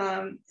detail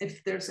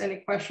if there's any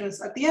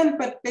questions at the end,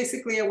 but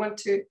basically I want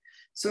to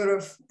sort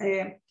of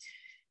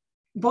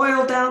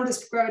boil down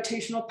this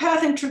gravitational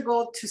path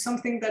integral to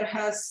something that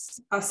has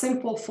a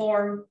simple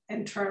form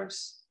in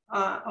terms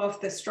of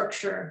the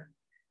structure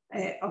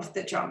of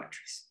the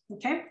geometries,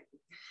 okay?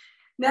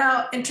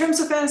 Now, in terms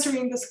of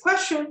answering this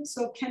question,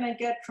 so can I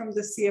get from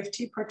the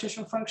CFT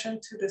partition function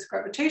to this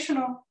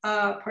gravitational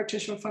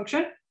partition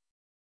function?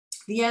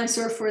 The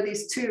answer for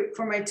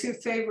my two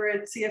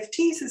favorite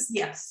CFTs is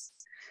yes.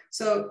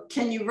 So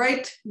can you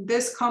write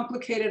this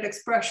complicated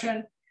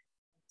expression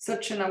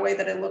such in a way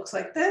that it looks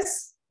like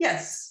this?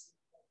 Yes,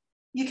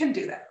 you can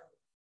do that.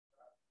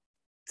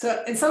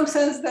 So in some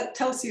sense that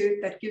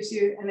gives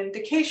you an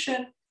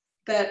indication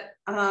that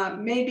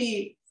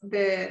maybe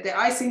the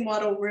Ising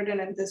model written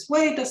in this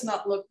way does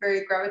not look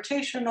very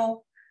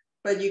gravitational,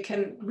 but you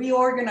can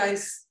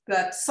reorganize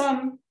that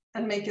sum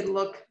and make it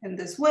look in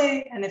this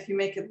way. And if you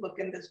make it look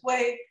in this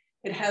way,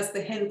 it has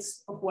the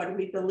hints of what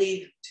we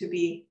believe to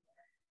be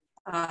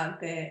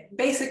the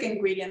basic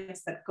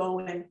ingredients that go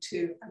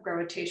into a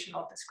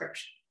gravitational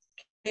description.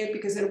 Okay?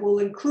 Because it will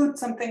include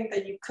something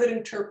that you could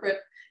interpret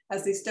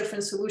as these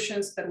different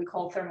solutions that we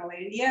call thermal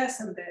ADS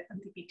and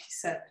the BT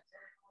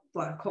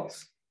black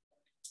holes.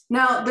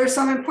 Now, there's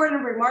some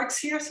important remarks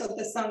here. So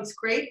this sounds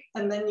great.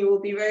 And then you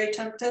will be very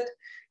tempted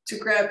to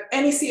grab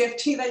any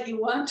CFT that you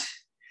want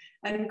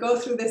and go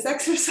through this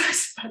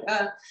exercise,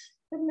 but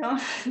no,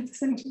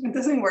 it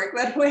doesn't work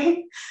that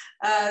way.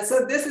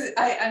 So this is,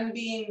 I'm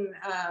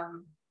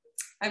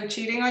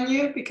cheating on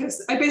you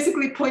because I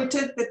basically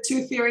pointed the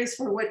two theories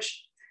for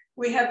which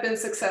we have been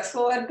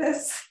successful at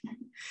this.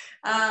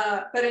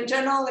 But in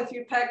general, if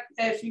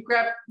you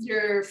grab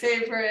your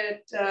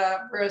favorite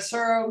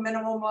Brasero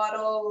minimal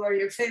model or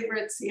your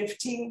favorite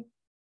CFT,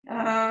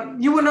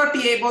 you will not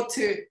be able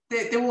to,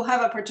 they will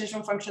have a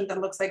partition function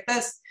that looks like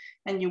this,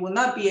 and you will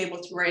not be able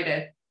to write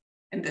it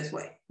in this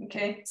way,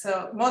 okay?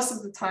 So most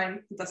of the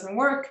time it doesn't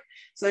work.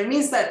 So it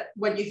means that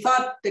what you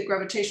thought the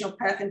gravitational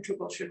path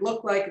integral should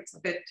look like, it's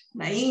a bit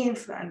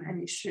naive and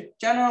you should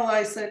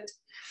generalize it.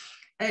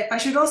 I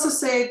should also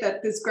say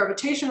that this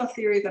gravitational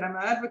theory that I'm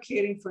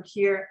advocating for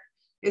here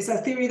is a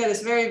theory that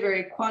is very,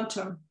 very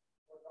quantum.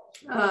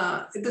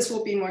 This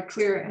will be more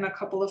clear in a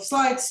couple of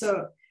slides.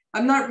 So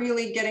I'm not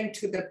really getting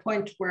to the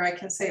point where I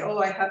can say, oh,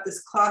 I have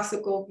this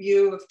classical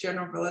view of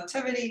general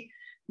relativity.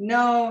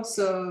 No,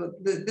 so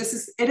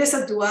it is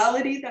a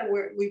duality that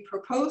we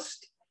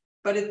proposed,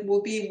 but it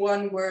will be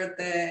one where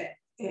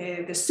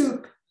the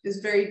soup is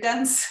very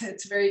dense.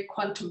 It's very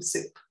quantum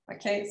soup,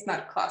 okay? It's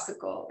not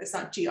classical, it's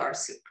not GR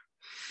soup.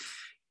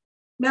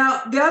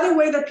 Now, the other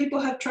way that people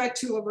have tried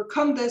to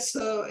overcome this,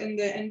 so in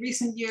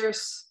recent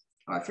years,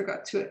 I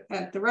forgot to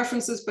add the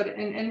references, but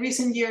in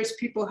recent years,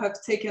 people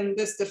have taken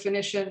this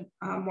definition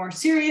more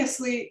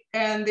seriously,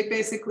 and they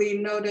basically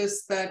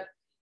noticed that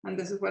and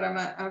this is what I'm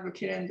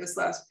advocating in this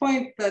last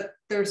point, that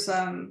there's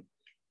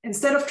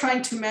instead of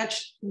trying to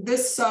match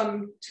this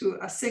sum to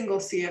a single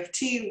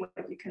CFT, what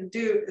you can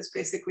do is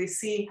basically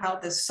see how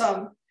this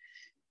sum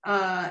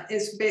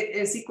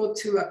is equal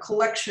to a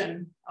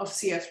collection of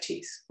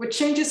CFTs, which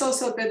changes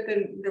also a bit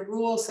the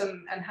rules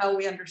and how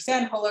we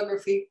understand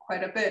holography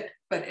quite a bit,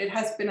 but it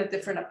has been a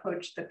different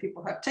approach that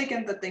people have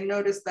taken, that they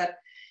notice that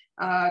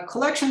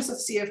collections of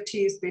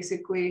CFTs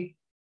basically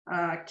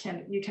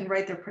you can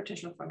write their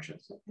partition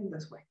functions in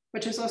this way,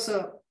 which is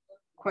also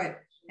quite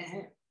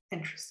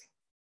interesting.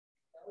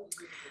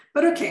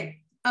 But okay,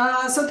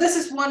 so this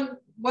is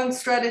one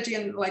strategy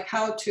in like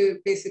how to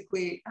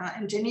basically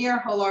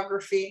engineer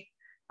holography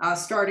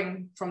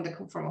starting from the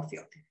conformal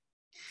field.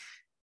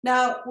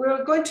 Now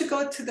we're going to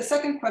go to the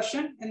second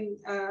question, and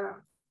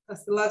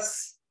that's the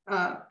last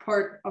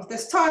part of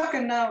this talk.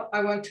 And now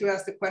I want to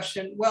ask the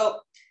question,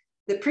 well,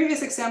 the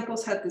previous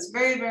examples had this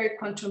very, very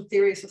quantum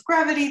theories of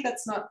gravity.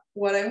 That's not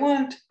what I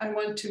want. I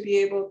want to be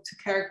able to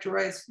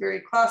characterize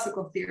very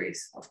classical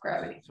theories of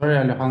gravity. Sorry,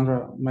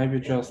 Alejandra, maybe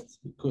just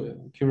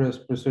curious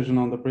precision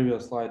on the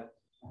previous slide.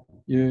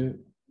 You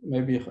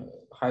maybe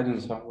hiding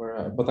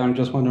somewhere, but I'm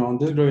just wondering on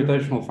these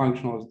gravitational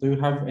functionals, do you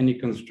have any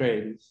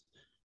constraints?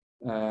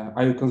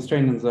 Are you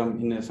constraining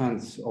them in a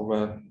sense of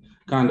a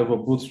kind of a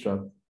bootstrap?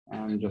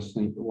 I'm just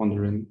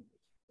wondering.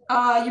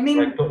 You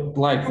mean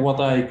like what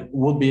I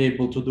would be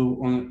able to do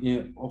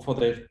for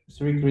the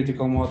three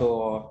critical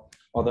model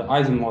or the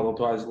Eisen model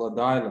to isolate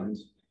the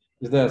islands?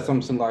 Is there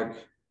something like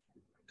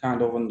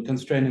kind of a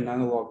constraining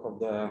analog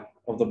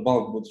of the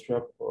bulk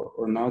bootstrap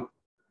or not?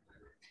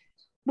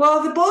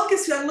 Well, the bulk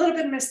is a little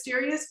bit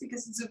mysterious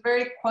because it's a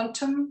very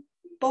quantum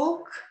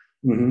bulk.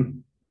 Mm-hmm.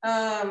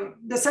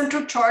 The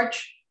central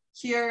charge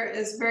here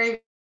is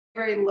very,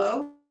 very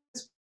low.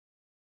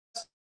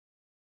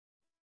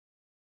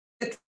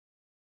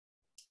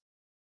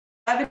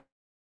 I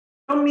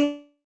don't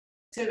mean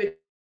to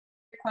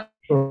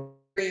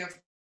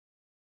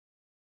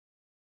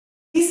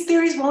these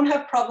theories won't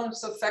have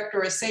problems of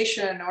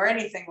factorization or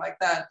anything like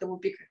that.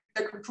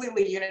 They're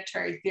completely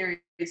unitary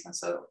theories, and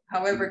so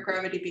however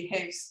gravity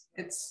behaves,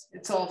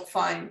 it's all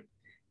fine.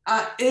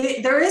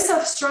 There is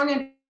a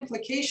strong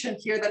implication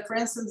here that, for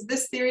instance,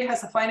 this theory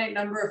has a finite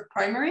number of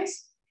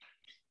primaries.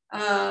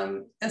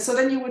 And so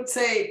then you would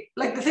say,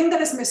 like, the thing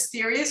that is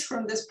mysterious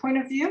from this point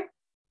of view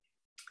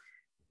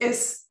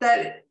is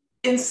that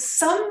in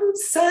some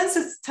sense,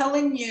 it's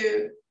telling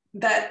you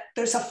that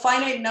there's a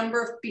finite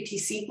number of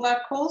BTC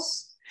black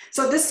holes.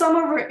 So this sum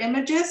over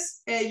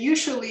images,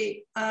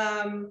 usually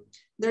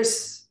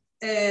there's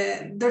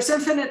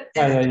infinite.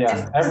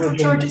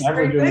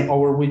 Averaging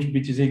over which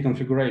BTC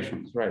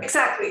configurations, right?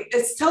 Exactly.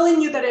 It's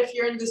telling you that if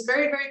you're in this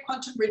very, very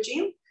quantum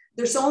regime,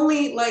 there's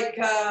only like,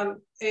 I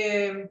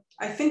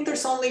think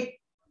there's only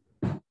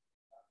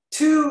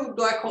 2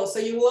 black holes. So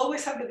you will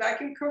always have the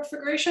vacuum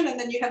configuration, and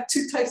then you have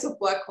 2 types of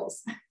black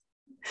holes,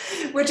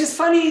 which is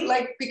funny,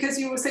 like, because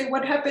you will say,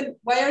 what happened?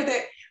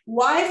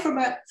 Why from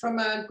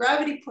a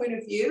gravity point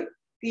of view,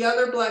 the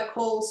other black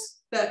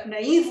holes that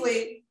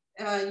naively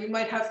you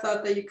might have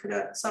thought that you could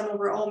sum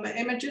over all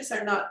images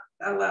are not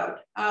allowed.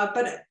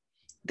 But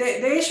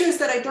the issue is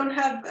that I don't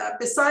have,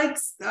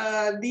 besides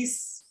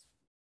these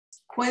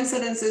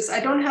coincidences, I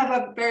don't have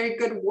a very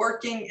good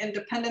working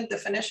independent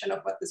definition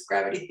of what this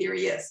gravity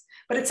theory is,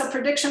 but it's a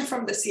prediction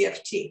from the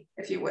CFT,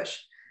 if you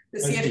wish. The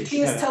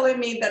CFT is telling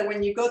me that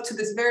when you go to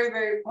this very,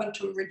 very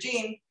quantum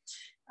regime,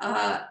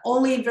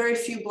 only very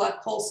few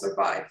black holes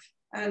survive.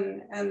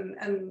 And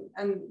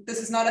this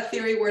is not a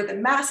theory where the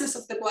masses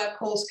of the black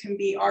holes can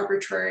be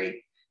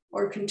arbitrary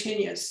or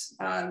continuous,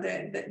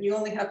 that you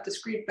only have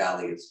discrete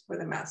values for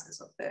the masses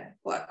of the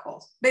black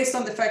holes, based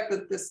on the fact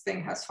that this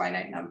thing has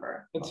finite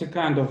number. It's a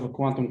kind of a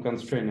quantum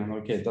constraint,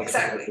 okay, that's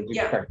exactly,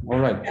 yeah. All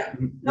right. Yeah.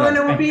 No, and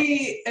it would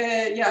be,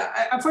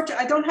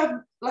 unfortunately, I don't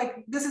have,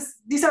 like,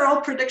 these are all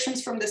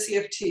predictions from the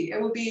CFT.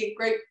 It would be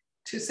great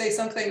to say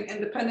something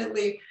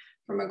independently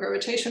from a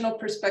gravitational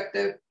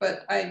perspective,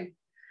 but I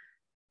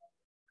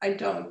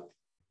don't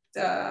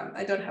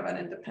have an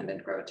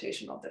independent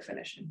gravitational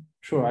definition.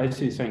 Sure, I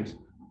see, thanks.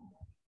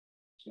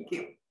 Thank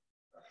you.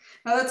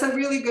 That's a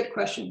really good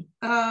question.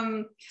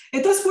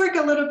 It does work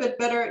a little bit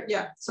better.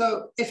 Yeah.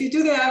 So if you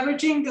do the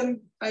averaging, then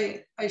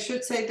I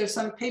should say there's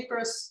some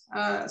papers,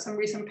 some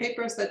recent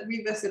papers that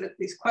revisited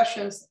these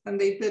questions,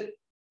 and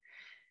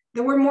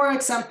there were more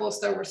examples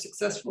that were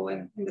successful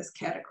in this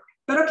category.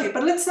 But okay,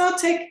 but let's now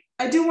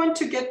I do want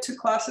to get to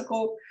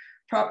classical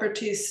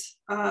properties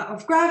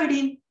of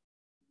gravity.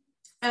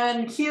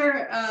 And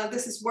here,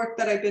 this is work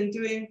that I've been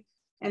doing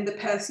in the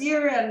past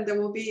year, and there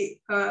will be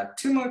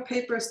 2 more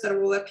papers that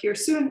will appear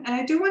soon. And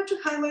I do want to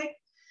highlight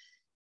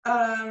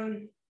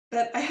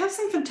that I have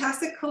some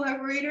fantastic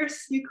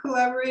new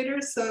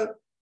collaborators. So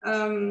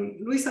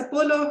Luis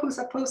Apollo, who's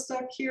a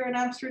postdoc here in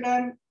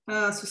Amsterdam,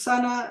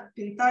 Susana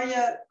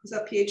Pintaya, who's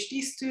a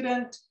PhD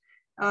student,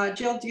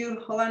 Jill Dew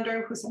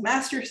Hollander, who's a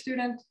master's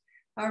student,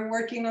 are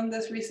working on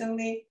this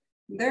recently.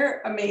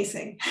 they're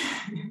amazing.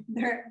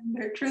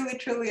 they're truly,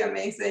 truly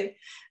amazing.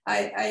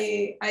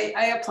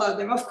 I applaud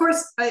them. Of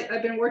course,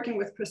 I've been working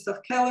with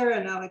Christoph Keller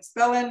and Alex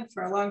Bellin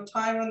for a long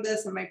time on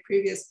this, and my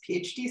previous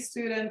PhD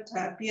student,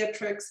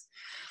 Beatrix.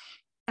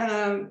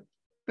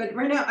 But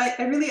right now,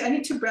 I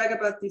need to brag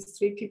about these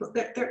three people.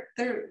 They're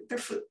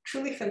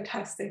truly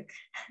fantastic.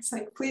 It's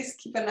like, please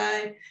keep an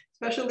eye,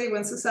 especially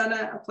when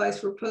Susanna applies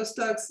for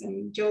postdocs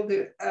and Jill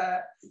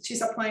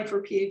she's applying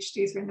for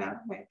PhDs right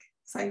now. Like,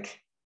 it's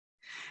like,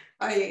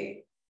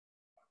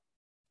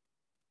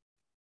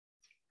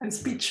 I'm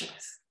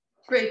speechless.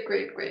 Great,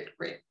 great, great,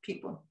 great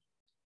people.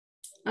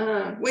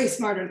 Way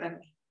smarter than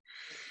me.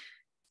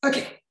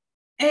 Okay.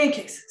 In any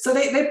case, so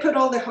they put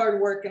all the hard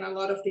work in a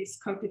lot of these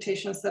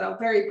computations that I'll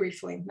very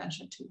briefly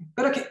mention to you.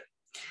 But okay,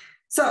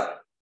 so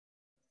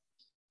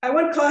I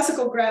want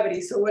classical gravity.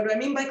 So what do I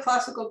mean by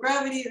classical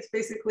gravity? Is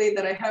basically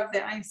that I have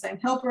the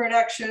Einstein-Hilbert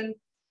action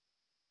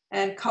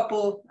and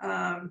couple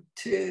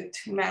to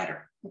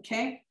matter,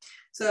 okay?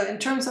 So in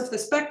terms of the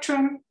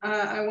spectrum,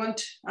 I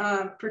want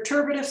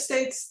perturbative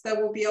states that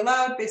will be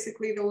allowed.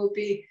 Basically, there will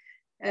be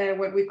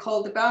what we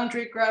call the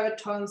boundary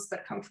gravitons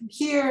that come from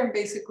here, and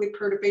basically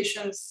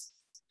perturbations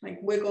like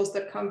wiggles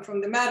that come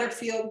from the matter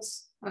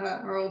fields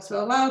are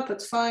also allowed.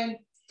 That's fine.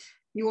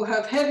 You will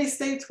have heavy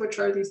states, which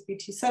are these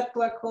BT set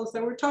black holes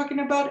that we're talking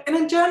about. And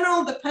in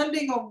general,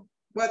 depending on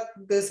what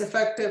this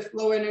effective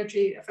low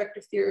energy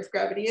effective theory of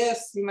gravity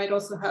is, you might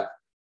also have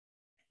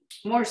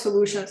more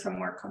solutions and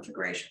more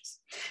configurations.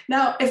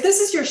 Now, if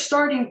this is your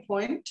starting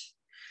point,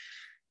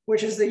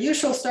 which is the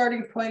usual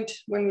starting point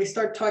when we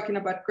start talking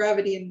about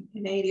gravity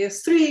in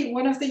ADS3,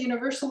 one of the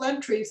universal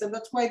entries, and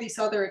that's why these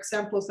other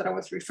examples that I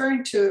was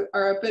referring to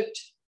are a bit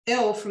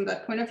ill from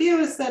that point of view,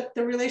 is that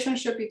the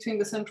relationship between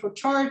the central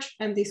charge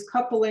and these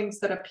couplings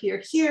that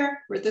appear here,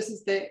 where this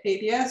is the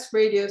ADS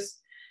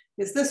radius,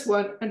 is this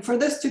one. And for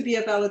this to be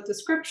a valid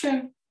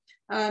description,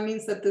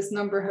 means that this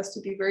number has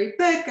to be very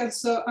big. And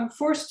so I'm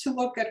forced to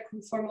look at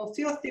conformal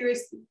field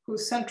theories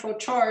whose central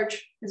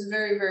charge is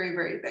very, very,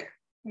 very big,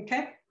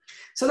 okay?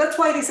 So that's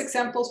why these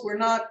examples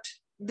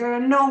they're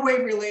in no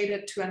way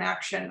related to an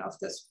action of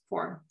this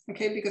form,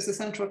 okay? Because the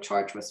central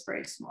charge was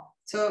very small.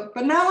 So,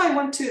 but now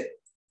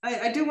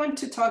I do want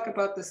to talk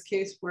about this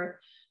case where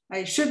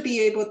I should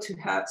be able to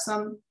have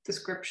some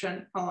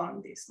description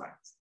along these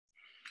lines,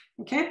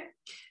 okay?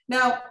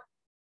 Now,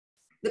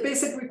 the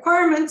basic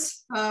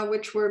requirements,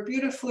 which were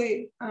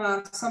beautifully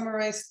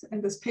summarized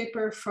in this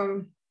paper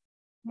from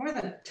more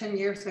than 10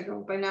 years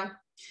ago by now.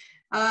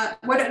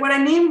 What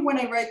I mean when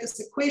I write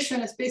this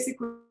equation is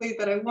basically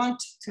that I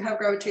want to have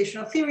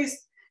gravitational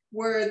theories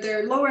where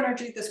their low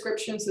energy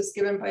descriptions is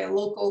given by a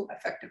local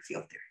effective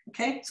field theory,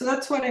 okay? So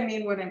that's what I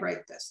mean when I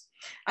write this.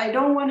 I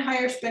don't want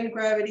higher spin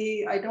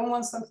gravity. I don't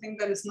want something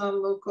that is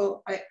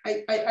non-local.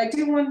 I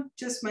do want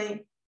just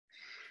my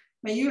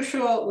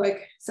usual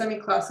like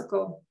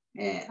semi-classical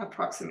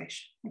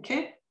approximation,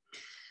 okay?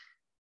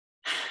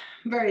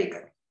 Very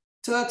good.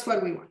 So that's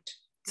what we want.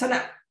 So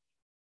now,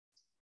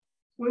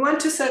 we want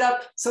to set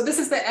up, so this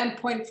is the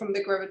endpoint from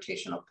the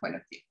gravitational point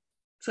of view.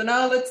 So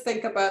now let's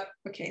think about,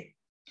 okay,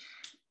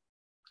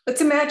 let's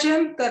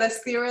imagine that as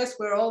theorists,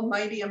 we're all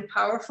mighty and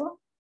powerful,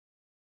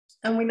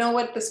 and we know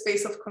what the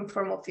space of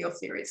conformal field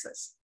theories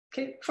is.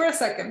 Okay, for a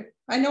second,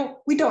 I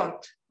know we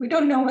don't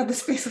know what the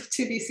space of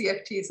 2D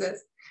CFTs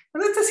is,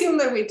 but let's assume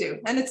that we do,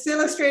 and it's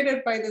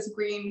illustrated by this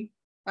green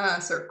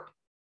circle.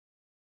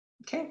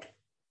 Okay.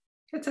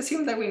 Let's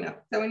assume that we know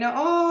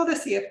all the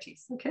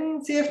CFTs, okay?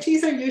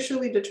 CFTs are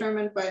usually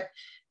determined by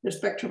their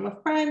spectrum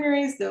of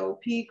primaries, the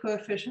OP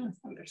coefficients,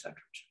 and their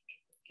central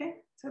charge,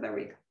 okay? So there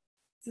we go.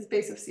 This is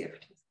space of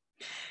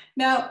CFTs.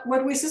 Now,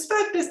 what we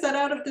suspect is that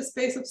out of the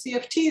space of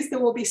CFTs, there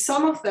will be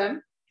some of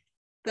them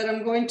that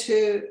I'm going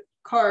to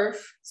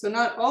carve. So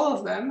not all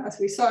of them, as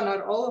we saw,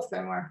 not all of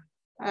them are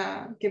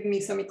giving me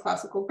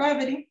semi-classical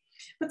gravity,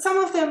 but some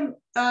of them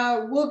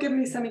will give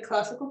me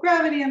semi-classical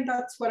gravity, and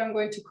that's what I'm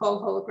going to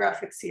call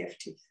holographic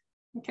CFTs,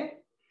 okay?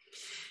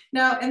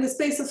 Now, in the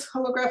space of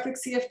holographic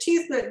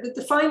CFTs, the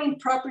defining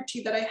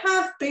property that I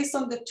have based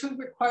on the two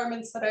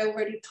requirements that I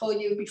already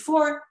told you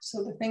before,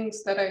 so the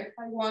things that I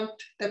want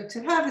them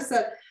to have is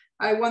that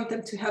I want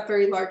them to have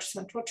very large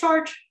central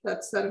charge.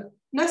 That's a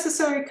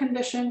necessary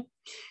condition.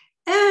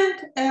 And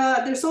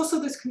there's also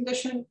this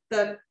condition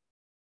that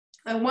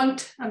I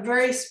want a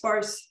very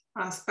sparse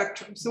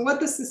spectrum. So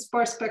what does this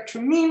sparse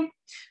spectrum mean?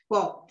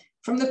 Well,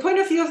 from the point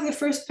of view of the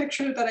first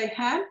picture that I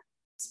had,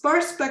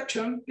 sparse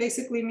spectrum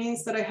basically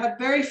means that I have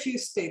very few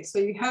states. So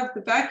you have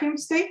the vacuum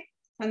state,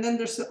 and then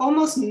there's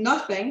almost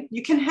nothing.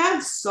 You can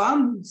have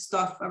some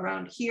stuff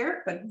around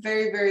here, but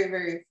very, very,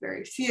 very,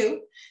 very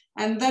few.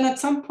 And then at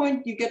some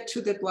point you get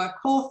to the black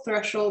hole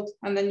threshold,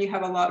 and then you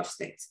have a lot of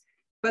states.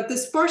 But the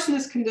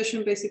sparseness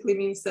condition basically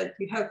means that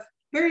you have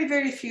very,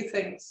 very few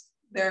things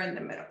there in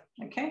the middle,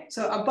 okay?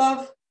 So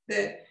above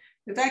the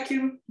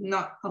vacuum,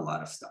 not a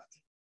lot of stuff.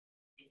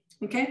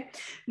 Okay,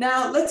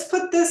 now let's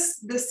put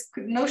this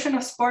notion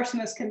of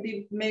sparseness can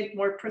be made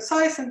more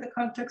precise in the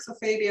context of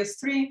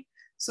ADS3.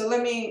 So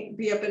let me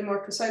be a bit more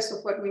precise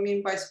of what we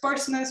mean by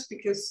sparseness,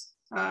 because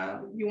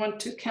You want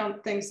to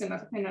count things in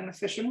an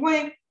efficient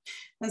way.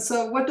 And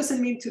so what does it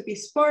mean to be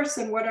sparse,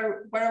 and what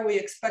are we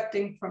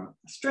expecting from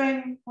a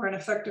string or an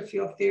effective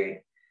field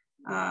theory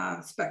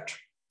spectrum?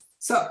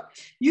 So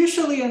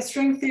usually in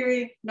string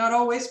theory, not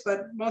always,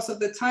 but most of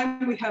the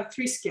time, we have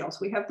three scales.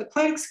 We have the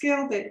Planck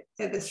scale,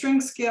 the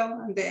string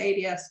scale, and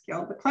the ADS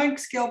scale. The Planck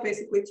scale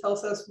basically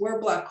tells us where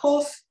black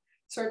holes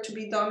start to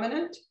be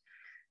dominant.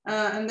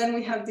 And then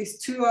we have these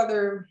two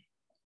other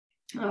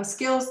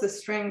scales, the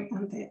string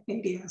and the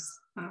ADS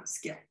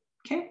scale,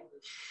 okay?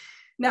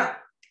 Now,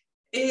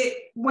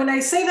 when I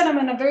say that I'm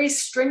in a very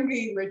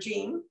stringy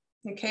regime,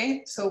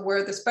 okay, so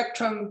where the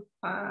spectrum,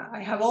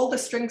 I have all the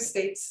string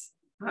states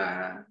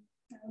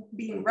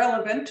being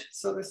relevant,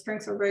 so the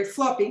strings are very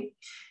floppy.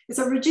 It's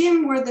a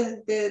regime where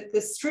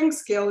the string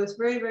scale is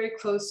very, very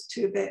close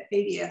to the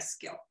ADS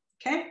scale,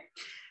 okay?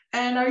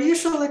 And our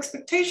usual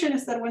expectation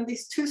is that when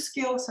these two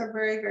scales are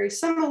very, very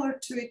similar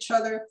to each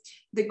other,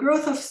 the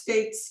growth of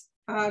states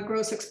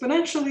grows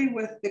exponentially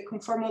with the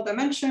conformal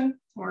dimension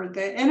or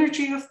the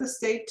energy of the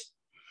state.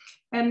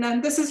 And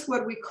then this is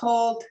what we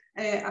called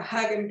a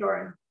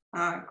Hagen-Dorn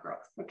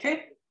growth,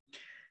 okay?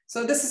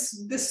 So this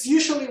is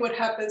usually what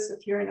happens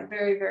if you're in a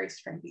very, very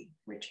stringy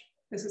regime.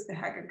 This is the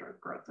Hagen-Dorn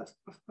growth of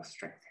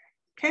string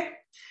theory, okay?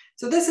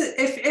 So this is,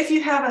 if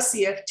you have a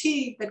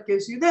CFT that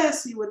gives you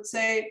this, you would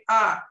say,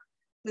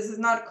 this is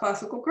not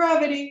classical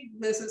gravity,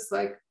 this is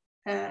like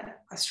a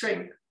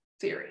string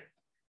theory,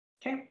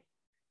 okay?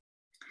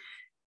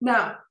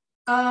 Now,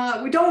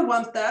 we don't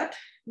want that.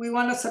 We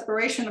want a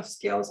separation of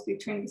scales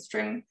between the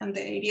string and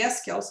the ADS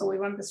scale. So we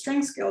want the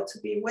string scale to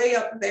be way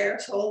up there.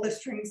 So all the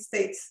string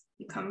states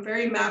become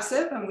very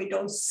massive and we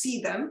don't see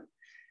them.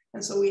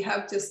 And so we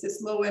have just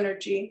this low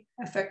energy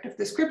effective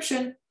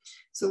description.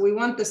 So we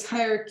want this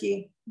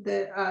hierarchy,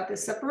 the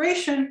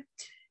separation.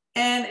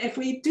 And if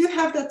we do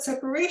have that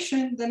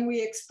separation, then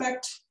we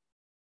expect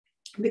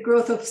the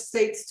growth of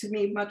states to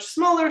be much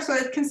smaller. So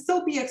it can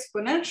still be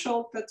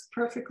exponential, that's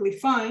perfectly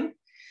fine.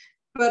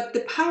 But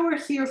the power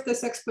here of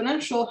this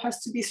exponential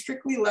has to be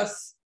strictly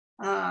less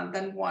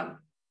than 1,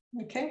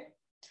 okay?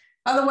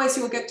 Otherwise,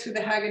 you'll get to the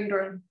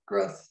Hagen-Dorn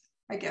growth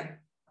again,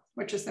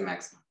 which is the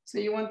maximum. So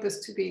you want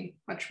this to be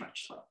much,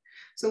 much slower.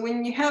 So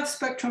when you have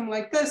spectrum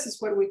like this, is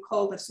what we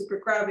call the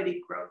supergravity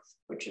growth,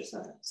 which is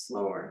a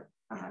slower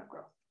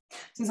growth.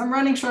 Since I'm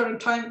running short on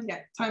time, yeah,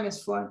 time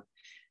is fun.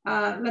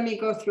 Let me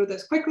go through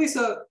this quickly.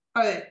 So,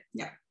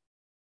 yeah,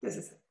 this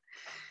is it.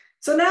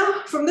 So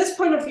now, from this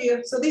point of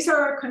view, so these are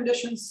our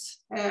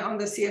conditions on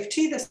the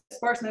CFT, the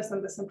sparseness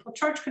and the central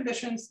charge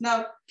conditions.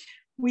 Now,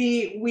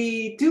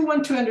 we do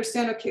want to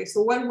understand, okay,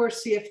 so what were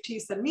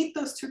CFTs that meet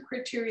those two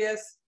criteria?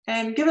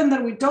 And given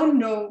that we don't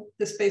know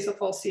the space of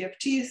all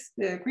CFTs,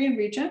 the green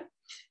region,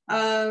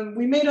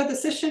 we made a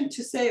decision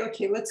to say,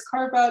 okay, let's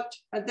carve out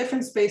a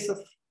different space of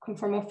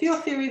conformal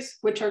field theories,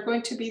 which are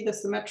going to be the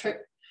symmetric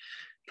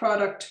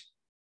product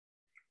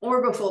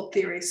orbifold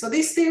theories. So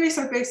these theories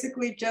are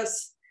basically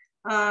just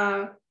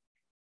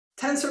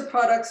tensor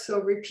products. So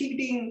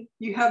repeating,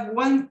 you have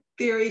one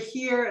theory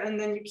here, and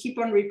then you keep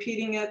on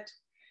repeating it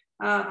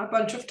a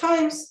bunch of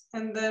times,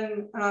 and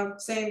then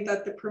saying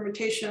that the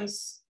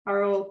permutations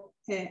are all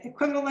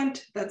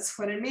equivalent. That's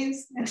what it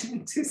means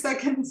in 2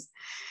 seconds.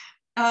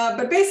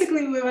 But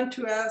basically, we want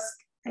to ask,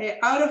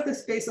 out of the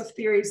space of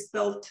theories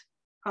built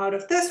out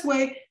of this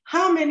way,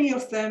 how many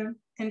of them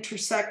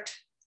intersect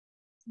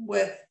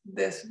with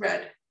this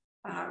red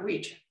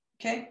region?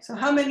 Okay, so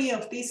how many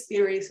of these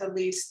theories at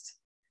least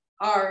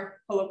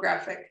are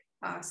holographic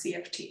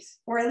CFTs,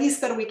 or at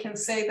least that we can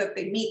say that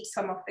they meet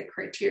some of the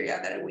criteria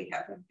that we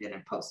have been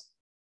imposed.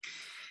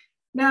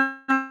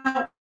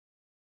 Now,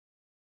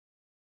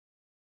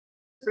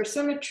 for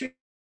symmetry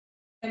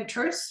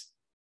enters,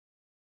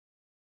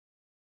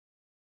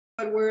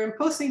 but we're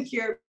imposing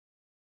here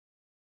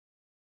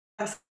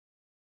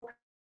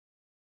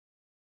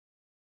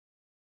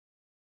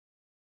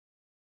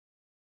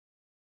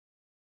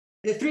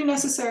the 3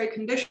 necessary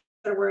conditions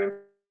that were in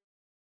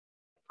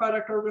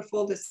product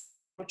orbifold is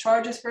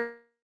charges for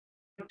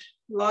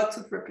lots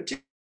of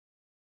repetition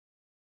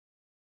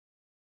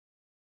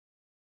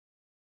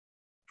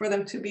for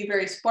them to be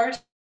very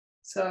sparse.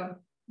 So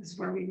this is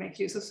where we make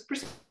use of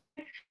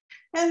supersymmetry.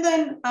 And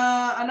then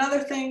another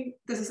thing,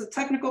 this is a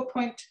technical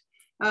point,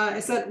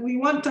 is that we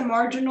want a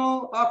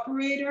marginal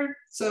operator.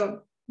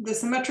 So the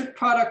symmetric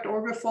product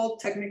orbifold,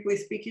 technically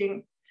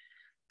speaking,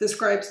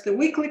 describes the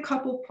weakly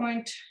couple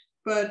point.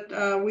 But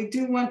we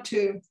do want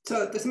to,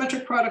 so the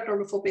symmetric product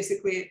orbifold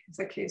basically is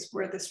a case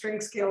where the string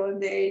scale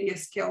and the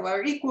ADS scale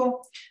are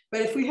equal.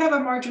 But if we have a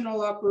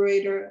marginal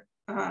operator,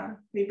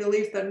 we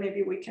believe that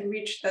maybe we can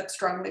reach that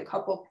strongly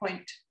coupled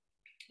point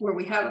where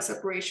we have a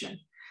separation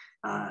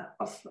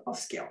of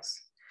scales.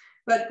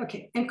 But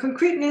okay, in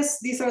concreteness,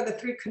 these are the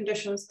 3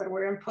 conditions that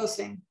we're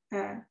imposing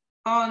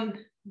on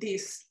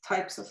these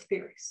types of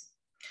theories.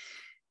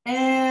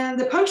 And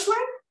the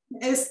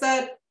punchline is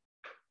that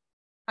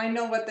I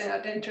know what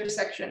that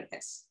intersection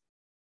is.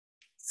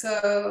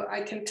 So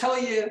I can tell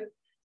you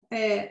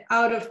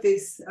out of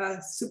these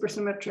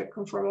supersymmetric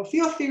conformal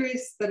field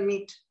theories that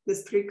meet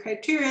these three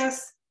criteria,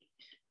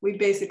 we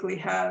basically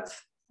have,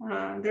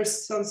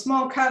 there's some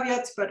small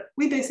caveats, but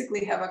we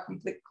basically have a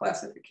complete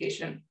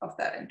classification of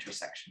that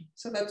intersection.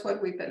 So that's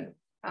what we've been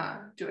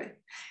doing.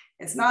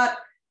 It's not,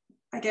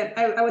 again,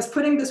 I was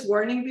putting this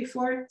warning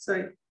before,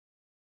 sorry,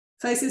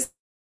 sizes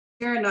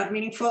here are not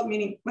meaningful,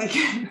 meaning like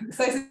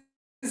sizes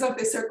of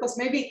the circles,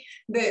 maybe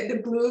the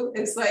blue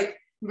is like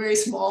very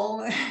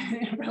small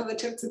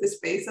relative to the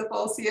space of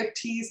all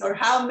CFTs, or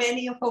how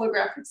many of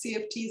holographic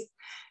CFTs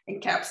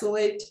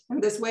encapsulate in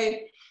this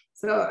way.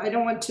 So I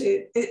don't want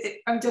to,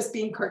 I'm just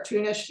being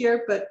cartoonish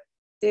here, but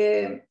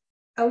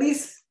at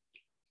least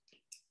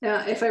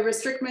if I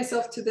restrict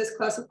myself to this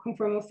class of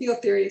conformal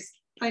field theories,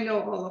 I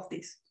know all of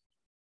these,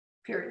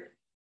 period.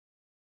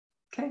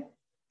 Okay,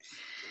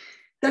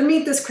 that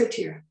meet this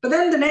criteria. But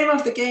then the name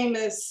of the game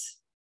is,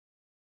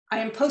 I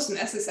impose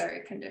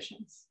necessary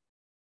conditions.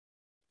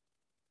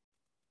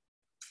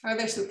 Are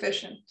they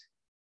sufficient?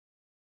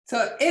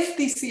 So if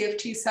these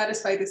CFTs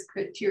satisfy this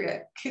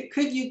criteria,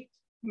 could you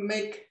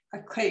make a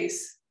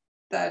case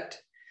that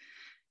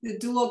the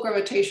dual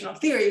gravitational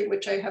theory,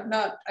 which I have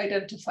not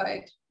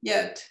identified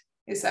yet,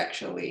 is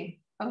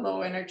actually a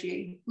low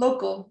energy,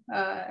 local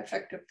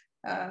effective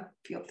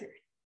field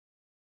theory?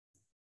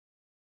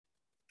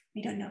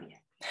 We don't know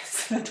yet.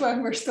 So that's why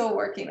we're still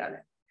working on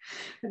it.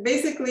 But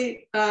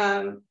basically,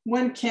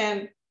 one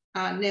can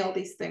nail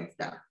these things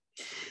down.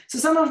 So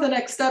some of the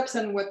next steps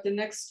and what the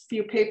next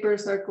few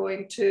papers are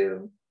going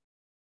to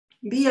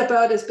be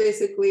about is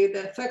basically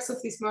the effects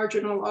of these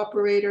marginal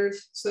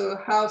operators. So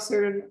how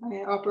certain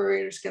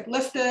operators get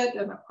lifted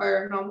and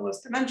acquire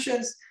anomalous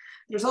dimensions.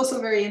 There's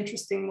also very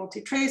interesting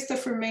multi-trace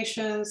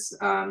deformations.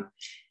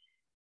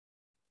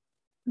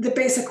 The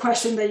basic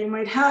question that you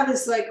might have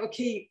is like,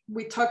 okay,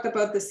 we talked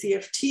about the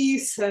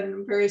CFTs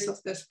and various of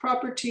these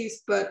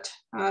properties, but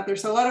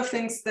there's a lot of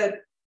things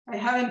that I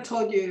haven't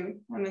told you,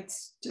 and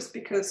it's just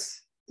because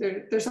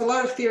there's a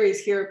lot of theories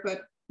here,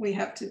 but we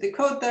have to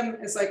decode them.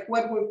 It's like,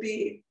 what would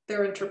be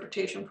their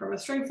interpretation from a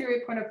string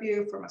theory point of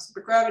view, from a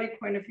supergravity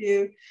point of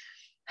view?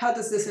 How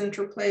does this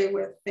interplay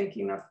with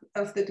thinking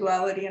of the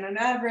duality in an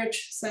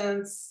average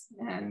sense?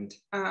 And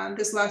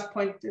this last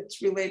point,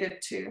 it's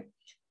related to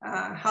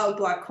how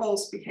black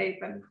holes behave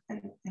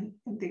in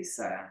these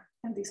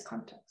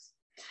contexts.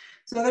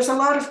 So there's a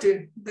lot of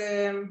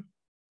the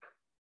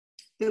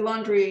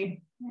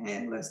laundry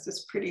list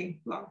is pretty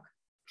long.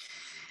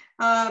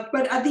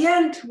 But at the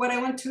end, what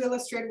I want to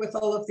illustrate with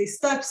all of these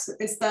steps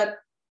is that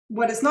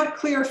what is not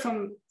clear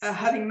from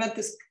having met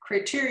this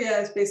criteria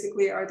is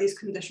basically, are these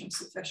conditions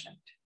sufficient?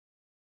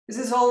 This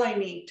is all I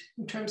need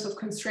in terms of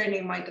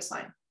constraining my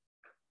design.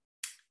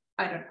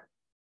 I don't know.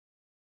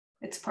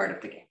 It's part of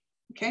the game,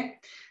 okay?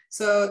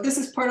 So this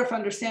is part of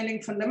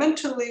understanding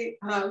fundamentally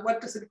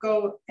what does it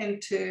go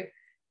into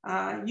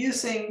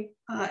using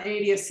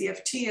ADS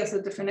CFT as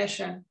a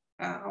definition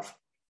of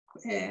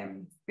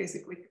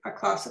basically a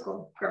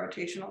classical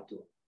gravitational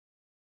dual.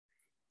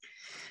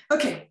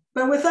 Okay,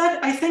 but with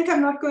that, I think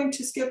I'm not going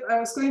to skip. I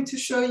was going to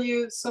show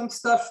you some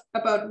stuff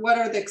about what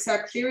are the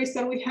exact theories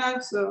that we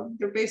have. So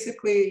they're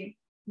basically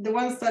the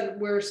ones that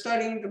we're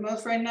studying the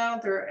most right now.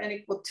 They're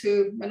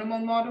n=2 minimal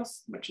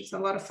models, which is a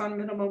lot of fun.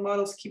 Minimal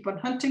models keep on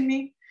hunting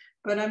me,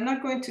 but I'm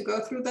not going to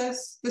go through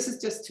this. This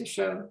is just to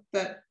show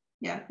that,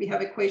 yeah, we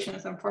have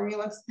equations and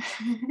formulas.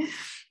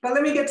 But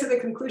let me get to the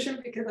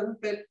conclusion because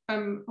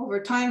I'm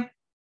over time.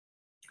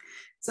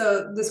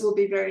 So this will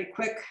be very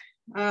quick.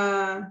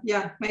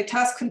 Yeah, my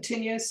task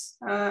continues.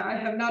 I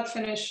have not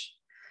finished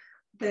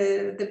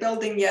the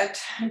building yet.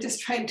 I'm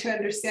just trying to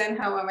understand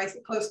how am I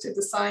supposed to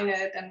design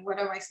it and what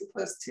am I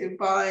supposed to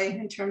buy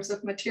in terms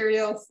of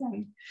materials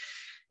and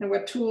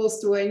what tools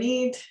do I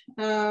need.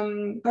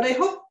 But I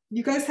hope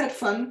you guys had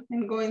fun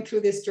in going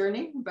through this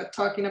journey about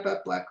talking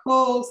about black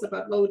holes,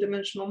 about low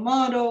dimensional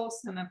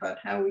models, and about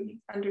how we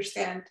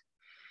understand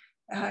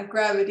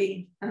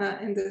gravity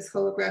in this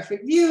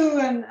holographic view.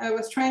 And I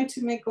was trying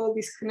to make all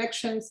these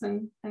connections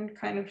and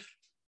kind of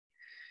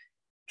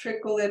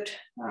trickle it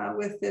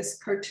with this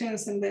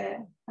cartoons at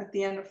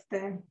the end of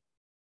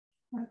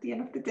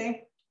the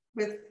day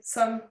with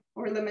some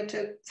or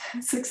limited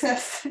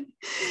success.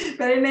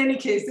 But in any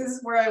case, this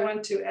is where I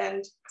want to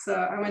end. So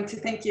I want to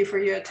thank you for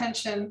your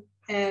attention.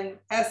 And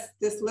as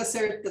this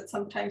lizard that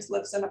sometimes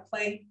lives in a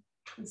plane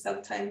and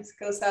sometimes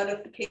goes out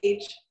of the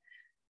cage,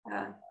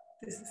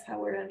 this is how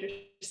we're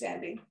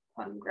understanding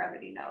quantum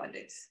gravity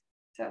nowadays.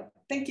 So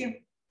thank you.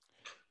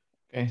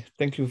 Okay,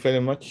 thank you very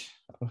much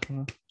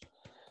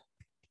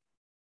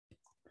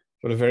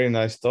for a very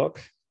nice talk.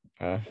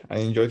 I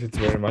enjoyed it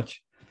very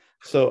much.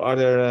 So are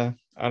there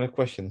other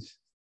questions?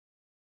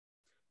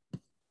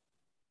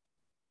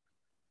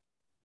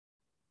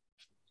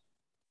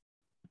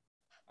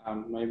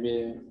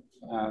 Maybe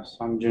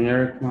some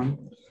generic one.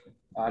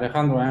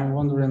 Alejandra, I'm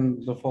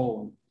wondering the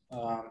following.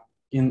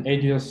 In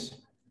ADS,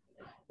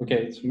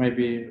 okay, it's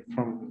maybe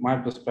from my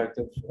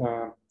perspective,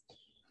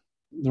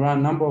 there are a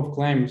number of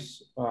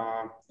claims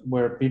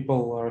where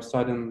people are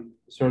studying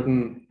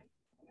certain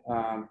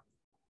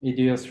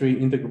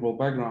ADS3 integrable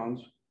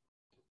backgrounds,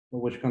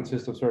 which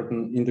consist of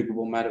certain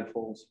integrable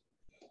manifolds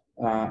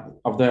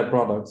of their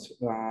products,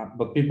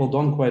 but people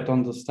don't quite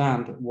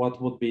understand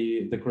what would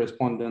be the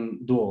corresponding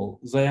dual.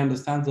 They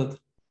understand that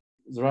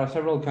there are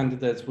several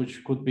candidates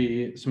which could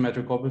be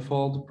symmetric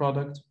orbifold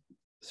product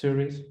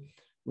series,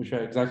 which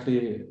are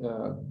exactly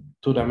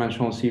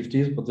two-dimensional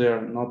CFTs, but they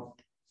are not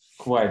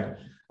quite.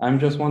 I'm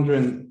just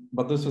wondering,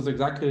 but this is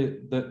exactly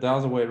the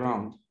other way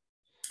around.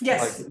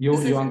 Yes. Like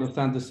you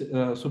understand this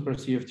super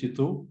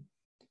CFT2.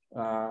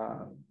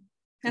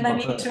 And I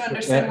need to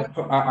understand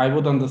what... I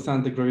would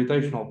understand the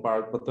gravitational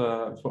part, but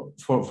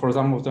for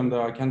some of them there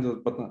are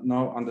candidates, but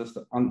no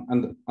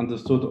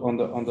understood on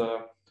the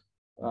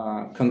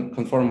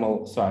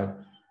conformal side.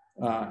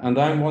 And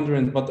I'm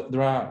wondering, but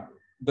there are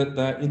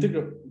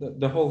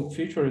the whole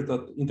feature is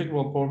that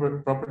integral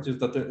properties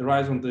that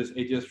arise on this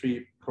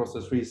ADS3 cross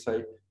S3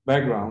 say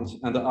backgrounds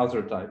and the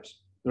other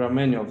types. There are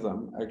many of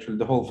them, actually,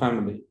 the whole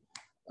family.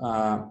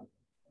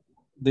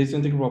 These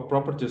integral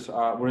properties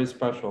are very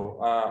special.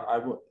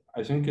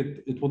 I think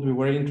it would be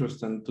very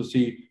interesting to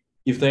see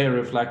if they are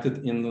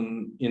reflected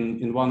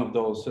in one of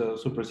those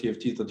super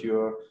CFTs that you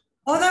are.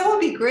 Oh, that would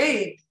be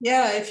great.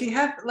 Yeah, if you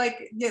have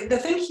the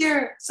thing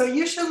here. So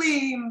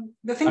usually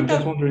the thing I'm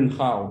just wondering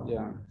how.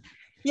 Yeah.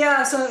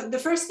 Yeah. So the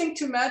first thing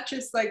to match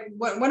is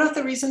one of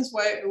the reasons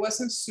why it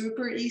wasn't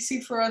super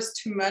easy for us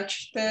to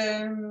match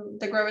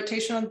the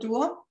gravitational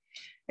dual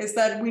is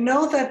that we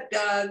know that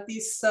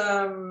these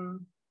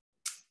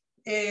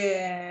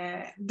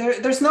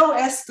there's no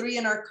S3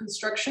 in our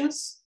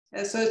constructions,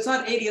 so it's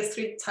not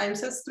ADS3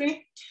 times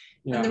S3.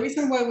 Yeah. And the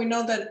reason why we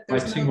know that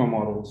there's like sigma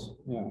models.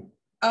 Yeah.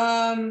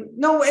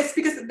 No, it's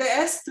because the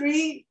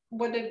S3,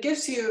 what it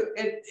gives you,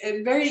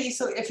 it very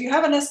easily, if you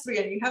have an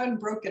S3 and you haven't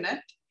broken it,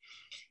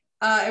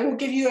 it will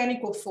give you n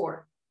 =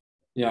 4.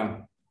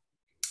 Yeah.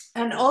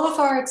 And all of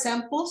our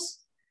examples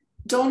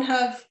don't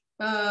have,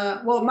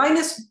 well,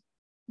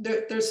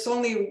 there's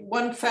only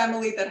one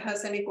family that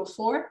has n =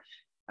 4,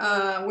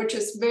 which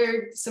is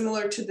very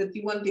similar to the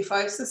D1,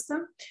 D5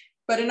 system.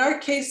 But in our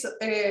case,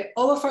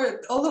 all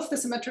of the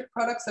symmetric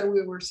products that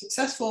we were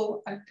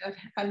successful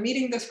at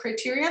meeting this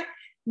criteria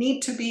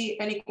need to be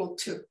n =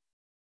 2.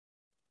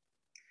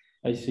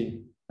 I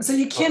see. So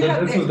you can't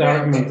have this is the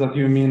argument that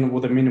you mean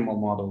with the minimal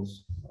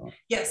models.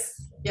 Yes,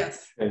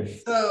 yes.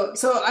 Okay.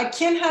 So I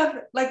can't have,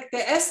 like, the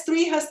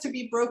S3 has to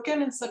be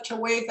broken in such a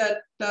way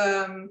that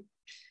the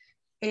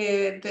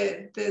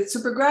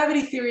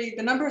supergravity theory,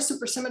 the number of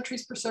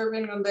supersymmetries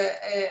preserving on the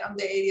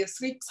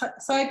ADS3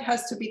 side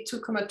has to be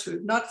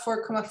 2,2, not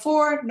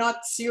 4,4,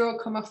 not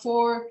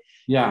 0,4.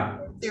 Yeah.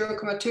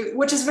 0,2,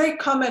 which is very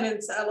common in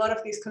a lot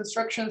of these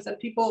constructions, that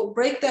people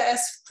break the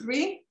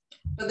S3,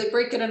 but they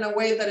break it in a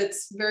way that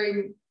it's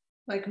very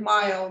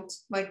mild,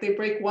 like they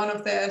break one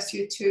of the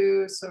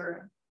SU2s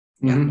or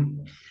yeah.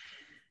 Mm-hmm.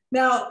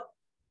 Now,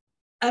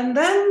 and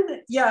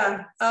then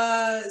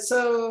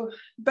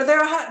but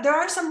there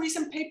are some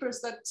recent papers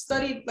that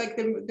studied, like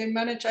they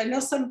managed. I know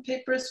some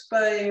papers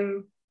by,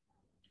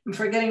 I'm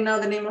forgetting now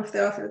the name of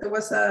the author. There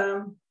was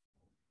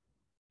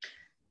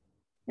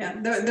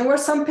there were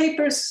some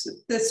papers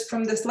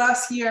from this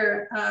last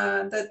year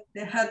that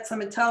they had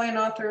some Italian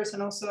authors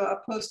and also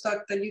a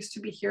postdoc that used to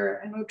be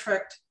here in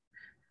Utrecht.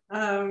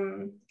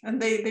 And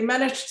they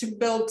managed to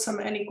build some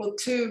n =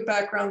 2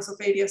 backgrounds of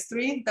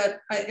ADS3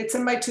 that it's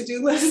in my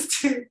to-do list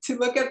to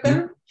look at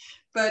them,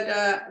 but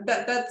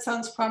that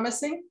sounds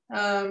promising.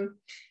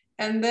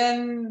 And then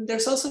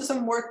there's also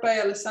some work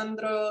by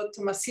Alessandro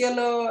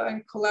Tomasiello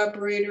and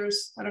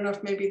collaborators. I don't know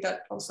if maybe that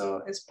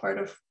also is part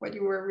of what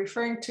you were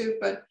referring to,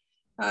 but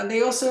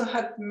they also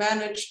have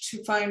managed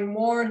to find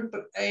more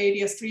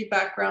ADS3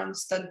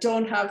 backgrounds that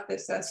don't have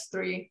this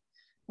S3.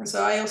 And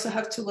so I also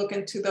have to look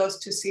into those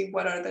to see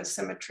what are the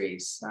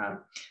symmetries.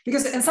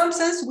 Because in some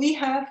sense, we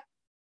have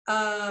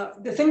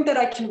the thing that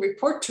I can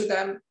report to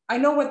them, I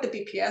know what the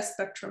BPS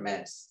spectrum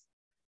is.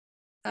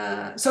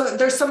 So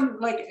there's some,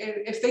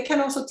 if they can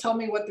also tell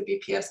me what the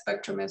BPS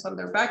spectrum is on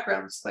their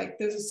backgrounds,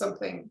 this is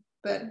something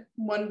that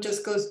one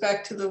just goes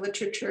back to the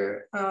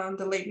literature,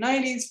 the late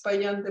 90s by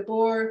Jan de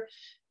Boer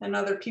and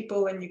other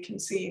people, and you can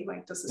see,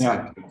 does the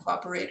spectrum of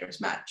operators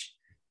match?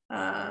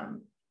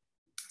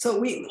 So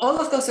all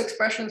of those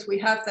expressions, we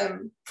have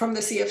them from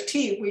the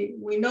CFT.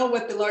 We know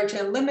what the large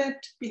N limit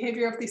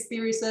behavior of these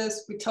theories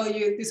is. We tell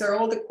you these are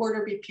all the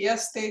quarter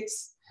BPS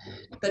states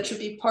that should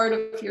be part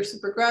of your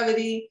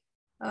supergravity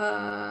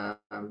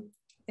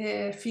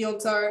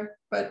fields are,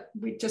 but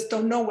we just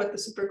don't know what the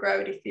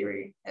supergravity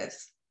theory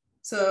is.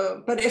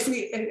 So, but if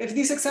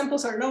these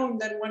examples are known,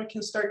 then one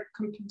can start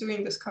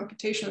doing these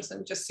computations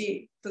and just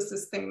see, does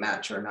this thing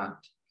match or not?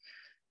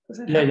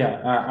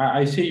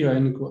 I see your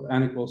n =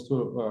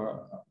 2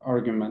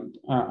 argument,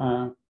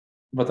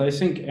 but I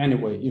think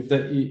anyway, if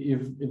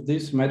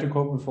this symmetric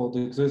orbifold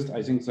exists,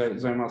 I think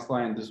they must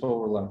lie in this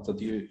overlap that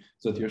you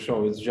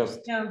show. It's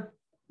just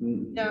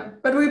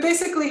But we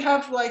basically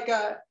have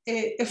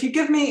if you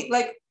give me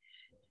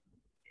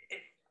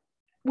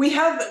we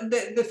have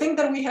the thing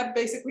that we have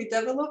basically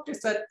developed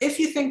is that if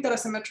you think that a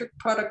symmetric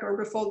product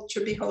orbifold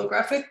should be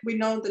holographic, we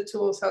know the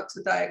tools how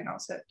to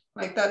diagnose it.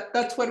 Like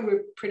that's what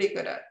we're pretty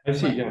good at. I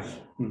see, right? yes.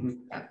 Mm-hmm.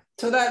 Yeah.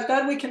 So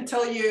that we can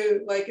tell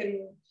you, like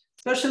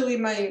especially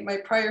my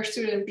prior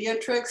student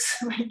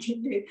Beatrix, like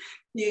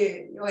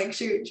like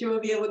she will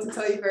be able to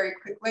tell you very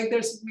quick. Like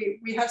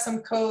we have some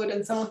code,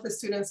 and some of the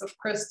students of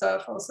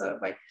Christoph also,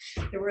 like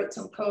they wrote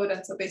some code,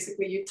 and so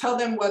basically you tell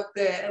them what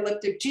the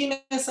elliptic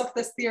genus of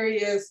this theory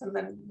is, and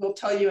then we'll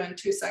tell you in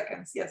 2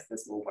 seconds, yes,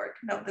 this will work.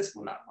 No, this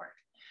will not work.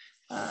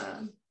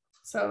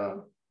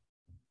 So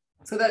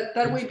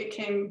that we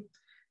became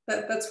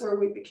that's where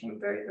we became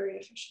very, very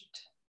efficient.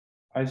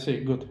 I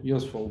see, good,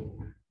 useful.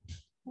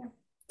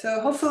 So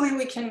hopefully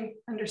we can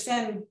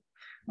understand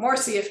more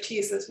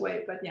CFTs this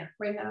way, but yeah,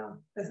 right now,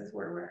 this is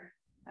where we're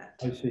at.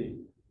 I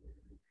see.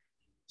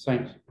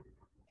 Thanks.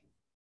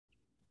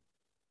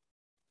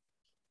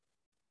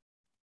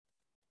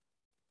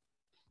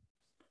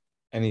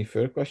 Any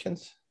further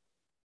questions?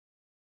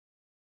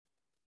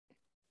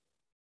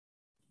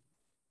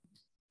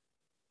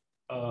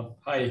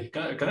 Hi,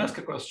 can I ask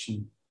a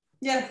question?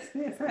 Yes,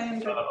 I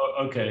enjoy.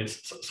 Okay,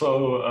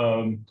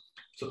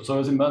 so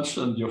as you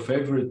mentioned, your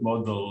favorite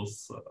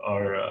models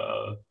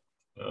are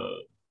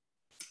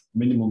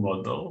minimal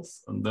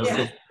models, and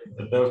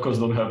they of course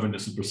don't have any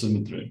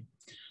supersymmetry.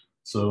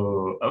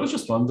 So I was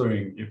just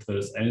wondering if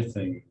there's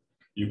anything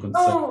you can say.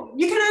 Oh,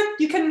 you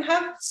can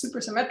have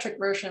supersymmetric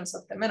versions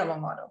of the minimal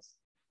models.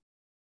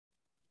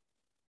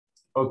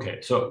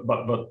 Okay, so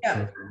but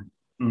yeah.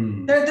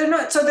 They're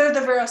not, so they're the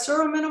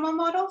Virasoro minimal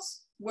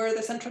models where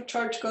the central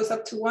charge goes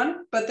up to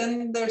 1, but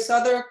then there's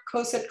other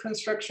coset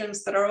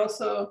constructions that are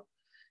also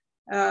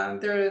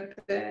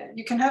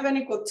you can have n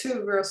equal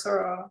to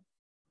Virasoro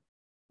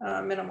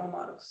minimal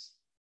models.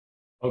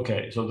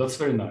 Okay, so that's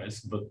very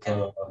nice, but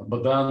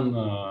then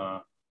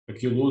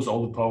like you lose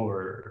all the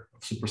power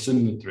of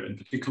supersymmetry. In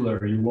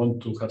particular, you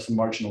want to have some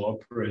marginal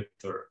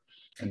operator,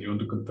 and you want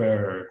to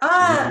compare.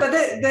 But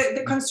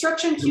the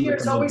construction here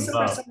is always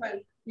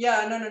supersymmetric.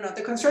 Yeah, no.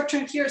 The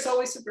construction here is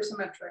always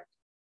supersymmetric.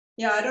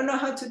 Yeah, I don't know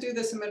how to do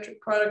the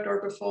symmetric product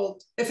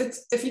orbifold.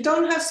 If you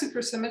don't have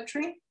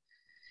supersymmetry,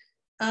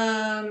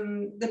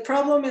 the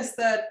problem is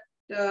that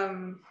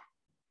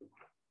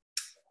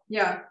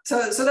yeah.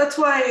 So that's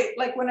why,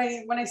 like when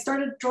I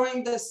started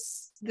drawing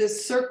this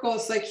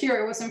circles, like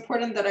here, it was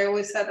important that I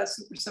always had a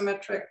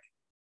supersymmetric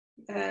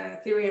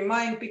theory in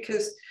mind,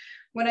 because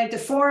when I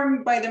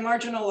deform by the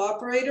marginal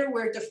operator,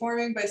 we're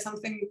deforming by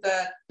something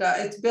that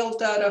it's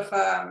built out of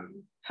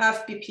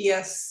half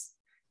BPS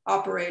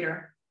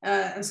operator.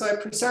 And so I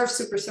preserve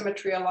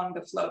supersymmetry along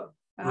the flow.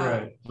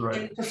 Right.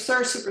 And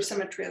preserve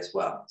supersymmetry as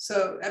well.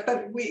 So,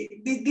 but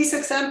these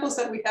examples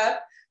that we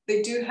have,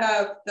 they do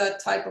have that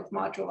type of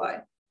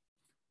moduli.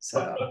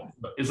 So,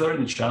 but is there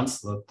any chance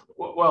that,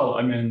 well,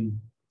 I mean,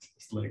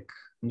 it's like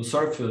on the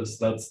surface,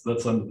 that's the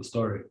end of the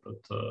story.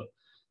 But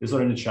is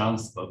there any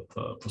chance that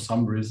for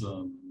some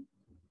reason,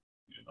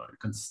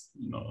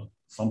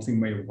 something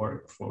may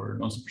work for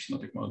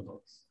non-supersymmetric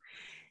models?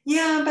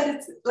 Yeah, but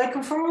it's like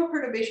conformal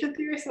perturbation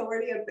theory is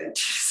already a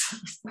bitch.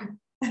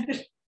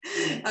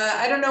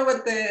 I don't know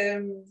what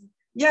in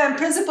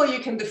principle you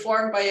can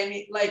deform by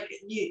any, like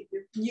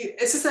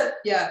it's just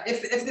that, yeah,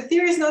 if the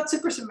theory is not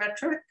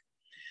supersymmetric,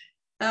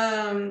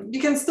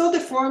 you can still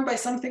deform by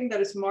something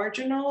that is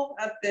marginal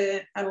at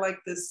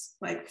like this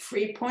like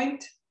free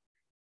point.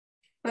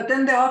 But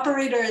then the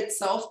operator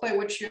itself by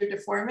which you're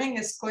deforming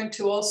is going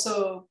to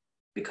also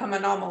become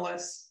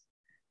anomalous.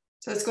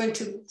 So it's going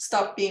to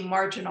stop being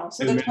marginal.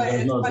 So that's why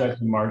it's not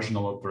exactly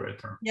marginal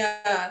operator.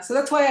 Yeah, so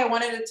that's why I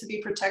wanted it to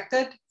be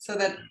protected, so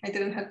that I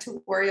didn't have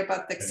to worry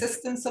about the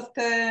existence of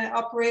the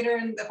operator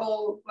in the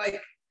whole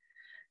like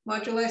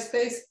moduli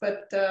space.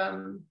 But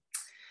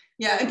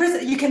yeah, in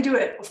principle, you can do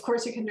it. Of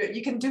course, you can do it.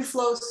 You can do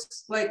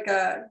flows like,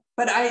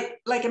 but I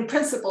like in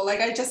principle, like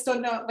I just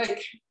don't know.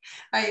 Like,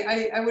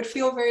 I would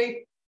feel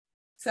very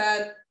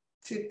sad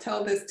to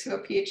tell this to a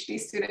PhD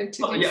student.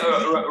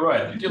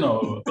 Right.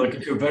 Like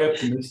if you're very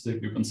optimistic,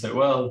 you can say,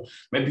 well,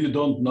 maybe you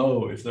don't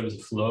know if there is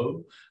a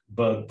flow,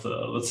 but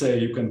let's say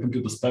you can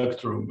compute the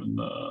spectrum and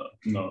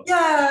in the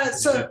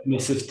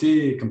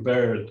CFT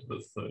compared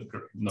with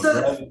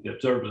gravity,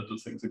 observe that two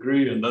things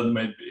agree, and then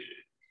maybe.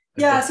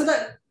 Yeah, so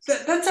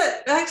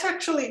that's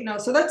actually no.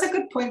 So that's a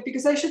good point,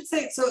 because I should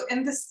say, so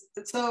in this,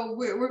 so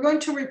we're going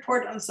to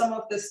report on some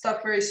of this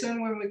stuff very soon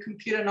when we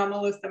compute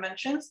anomalous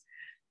dimensions.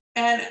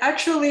 And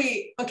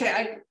actually,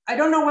 okay, I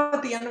don't know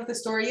what the end of the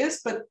story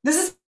is, but this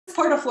is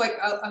part of like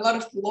a lot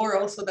of lore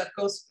also that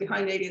goes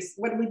behind it, is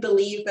what we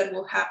believe that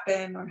will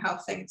happen or how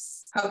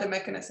the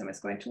mechanism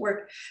is going to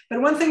work. But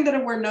one thing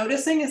that we're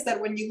noticing is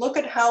that when you look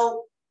at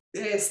how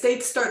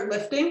states start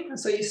lifting, and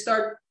so you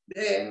start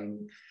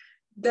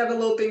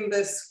developing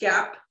this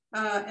gap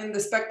in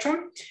the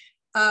spectrum,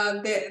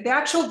 the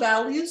actual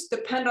values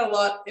depend a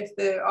lot if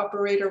the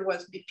operator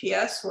was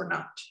BPS or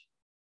not.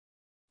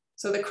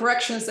 So the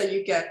corrections that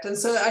you get. And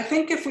so I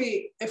think if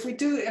we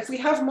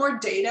have more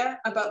data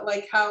about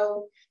like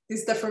how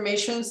these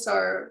deformations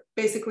are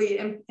basically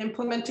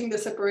implementing the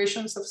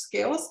separations of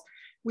scales,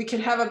 we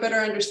can have a better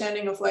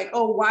understanding of like,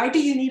 oh, why do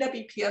you need a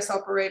BPS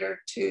operator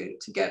to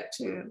get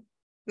to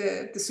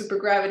the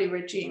supergravity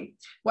regime?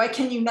 Why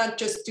can you not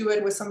just do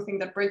it with something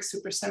that breaks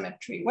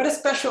supersymmetry? What is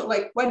special,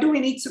 like, why do we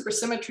need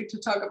supersymmetry to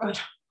talk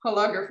about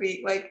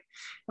holography, like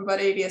about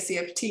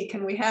ADS-CFT?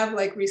 Can we have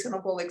like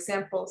reasonable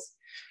examples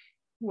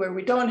where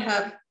we don't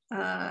have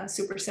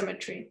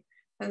supersymmetry?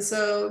 And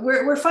so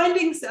we're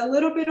finding a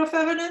little bit of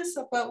evidence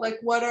about like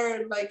what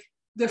are like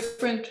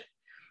different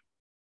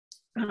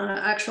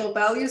actual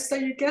values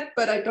that you get,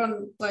 but I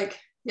don't like,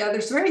 yeah,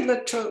 there's very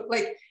little,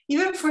 like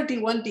even for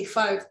D1,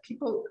 D5,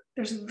 people,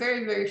 there's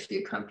very, very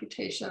few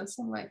computations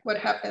on like what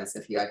happens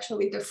if you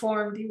actually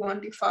deform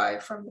D1,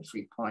 D5 from the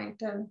free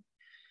point. And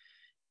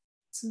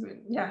so,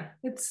 yeah,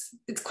 it's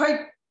quite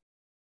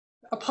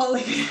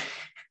appalling,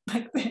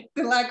 like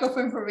the lack of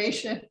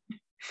information,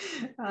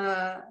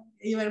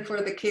 even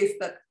for the case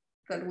that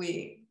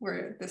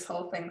where this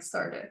whole thing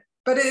started.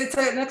 But it's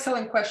an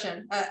excellent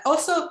question.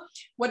 Also,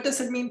 what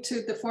does it mean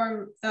to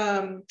deform?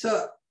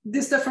 So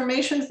these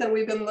deformations that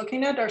we've been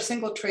looking at are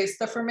single trace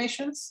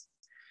deformations.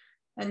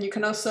 And you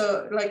can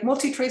also, like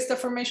multi-trace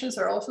deformations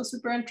are also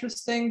super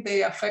interesting.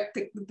 They affect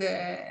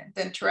the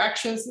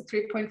interactions, the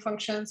 3-point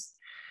functions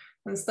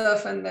and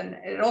stuff. And then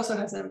it also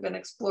hasn't been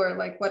explored,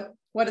 like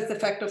what is the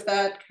effect of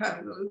that?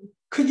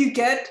 Could you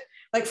get,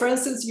 like for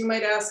instance, you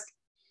might ask,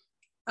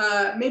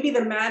 maybe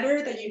the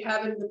matter that you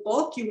have in the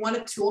bulk, you want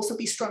it to also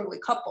be strongly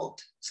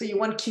coupled. So you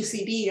want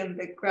QCD in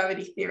the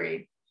gravity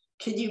theory.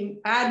 Can you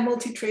add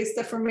multi-trace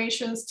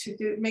deformations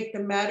to make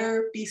the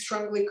matter be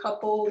strongly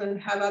coupled and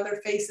have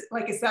other faces?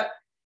 Like, is that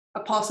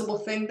a possible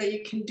thing that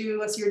you can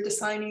do as you're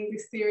designing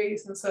these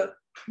theories? And so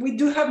we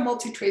do have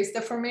multi-trace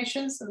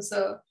deformations. And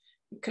so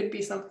it could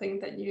be something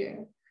that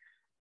you,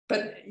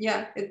 but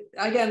yeah,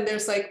 again,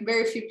 there's like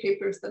very few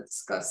papers that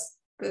discuss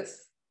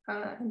this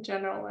in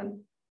general.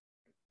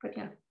 But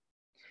yeah,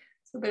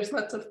 so there's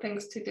lots of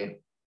things to do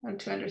and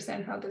to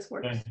understand how this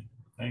works. Okay.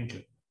 Thank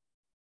you.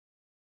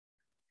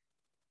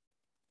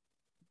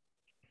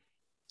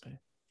 Okay.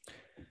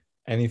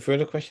 Any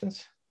further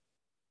questions?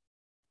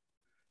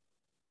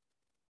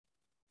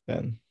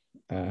 Then,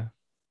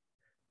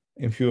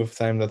 in view of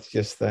time, let's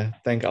just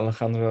thank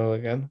Alejandra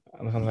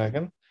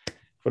again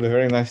for the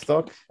very nice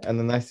talk and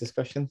a nice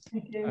discussion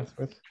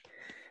afterwards.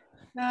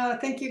 No,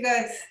 thank you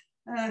guys.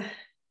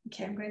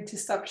 Okay, I'm going to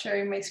stop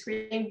sharing my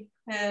screen.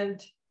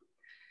 And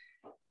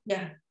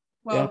yeah,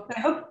 well, yeah. I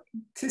hope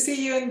to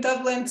see you in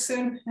Dublin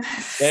soon.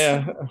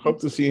 Yeah, I hope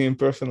to see you in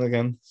person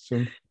again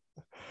soon.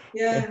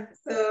 Yeah,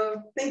 so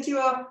thank you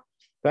all.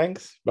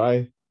 Thanks,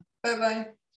 bye. Bye-bye.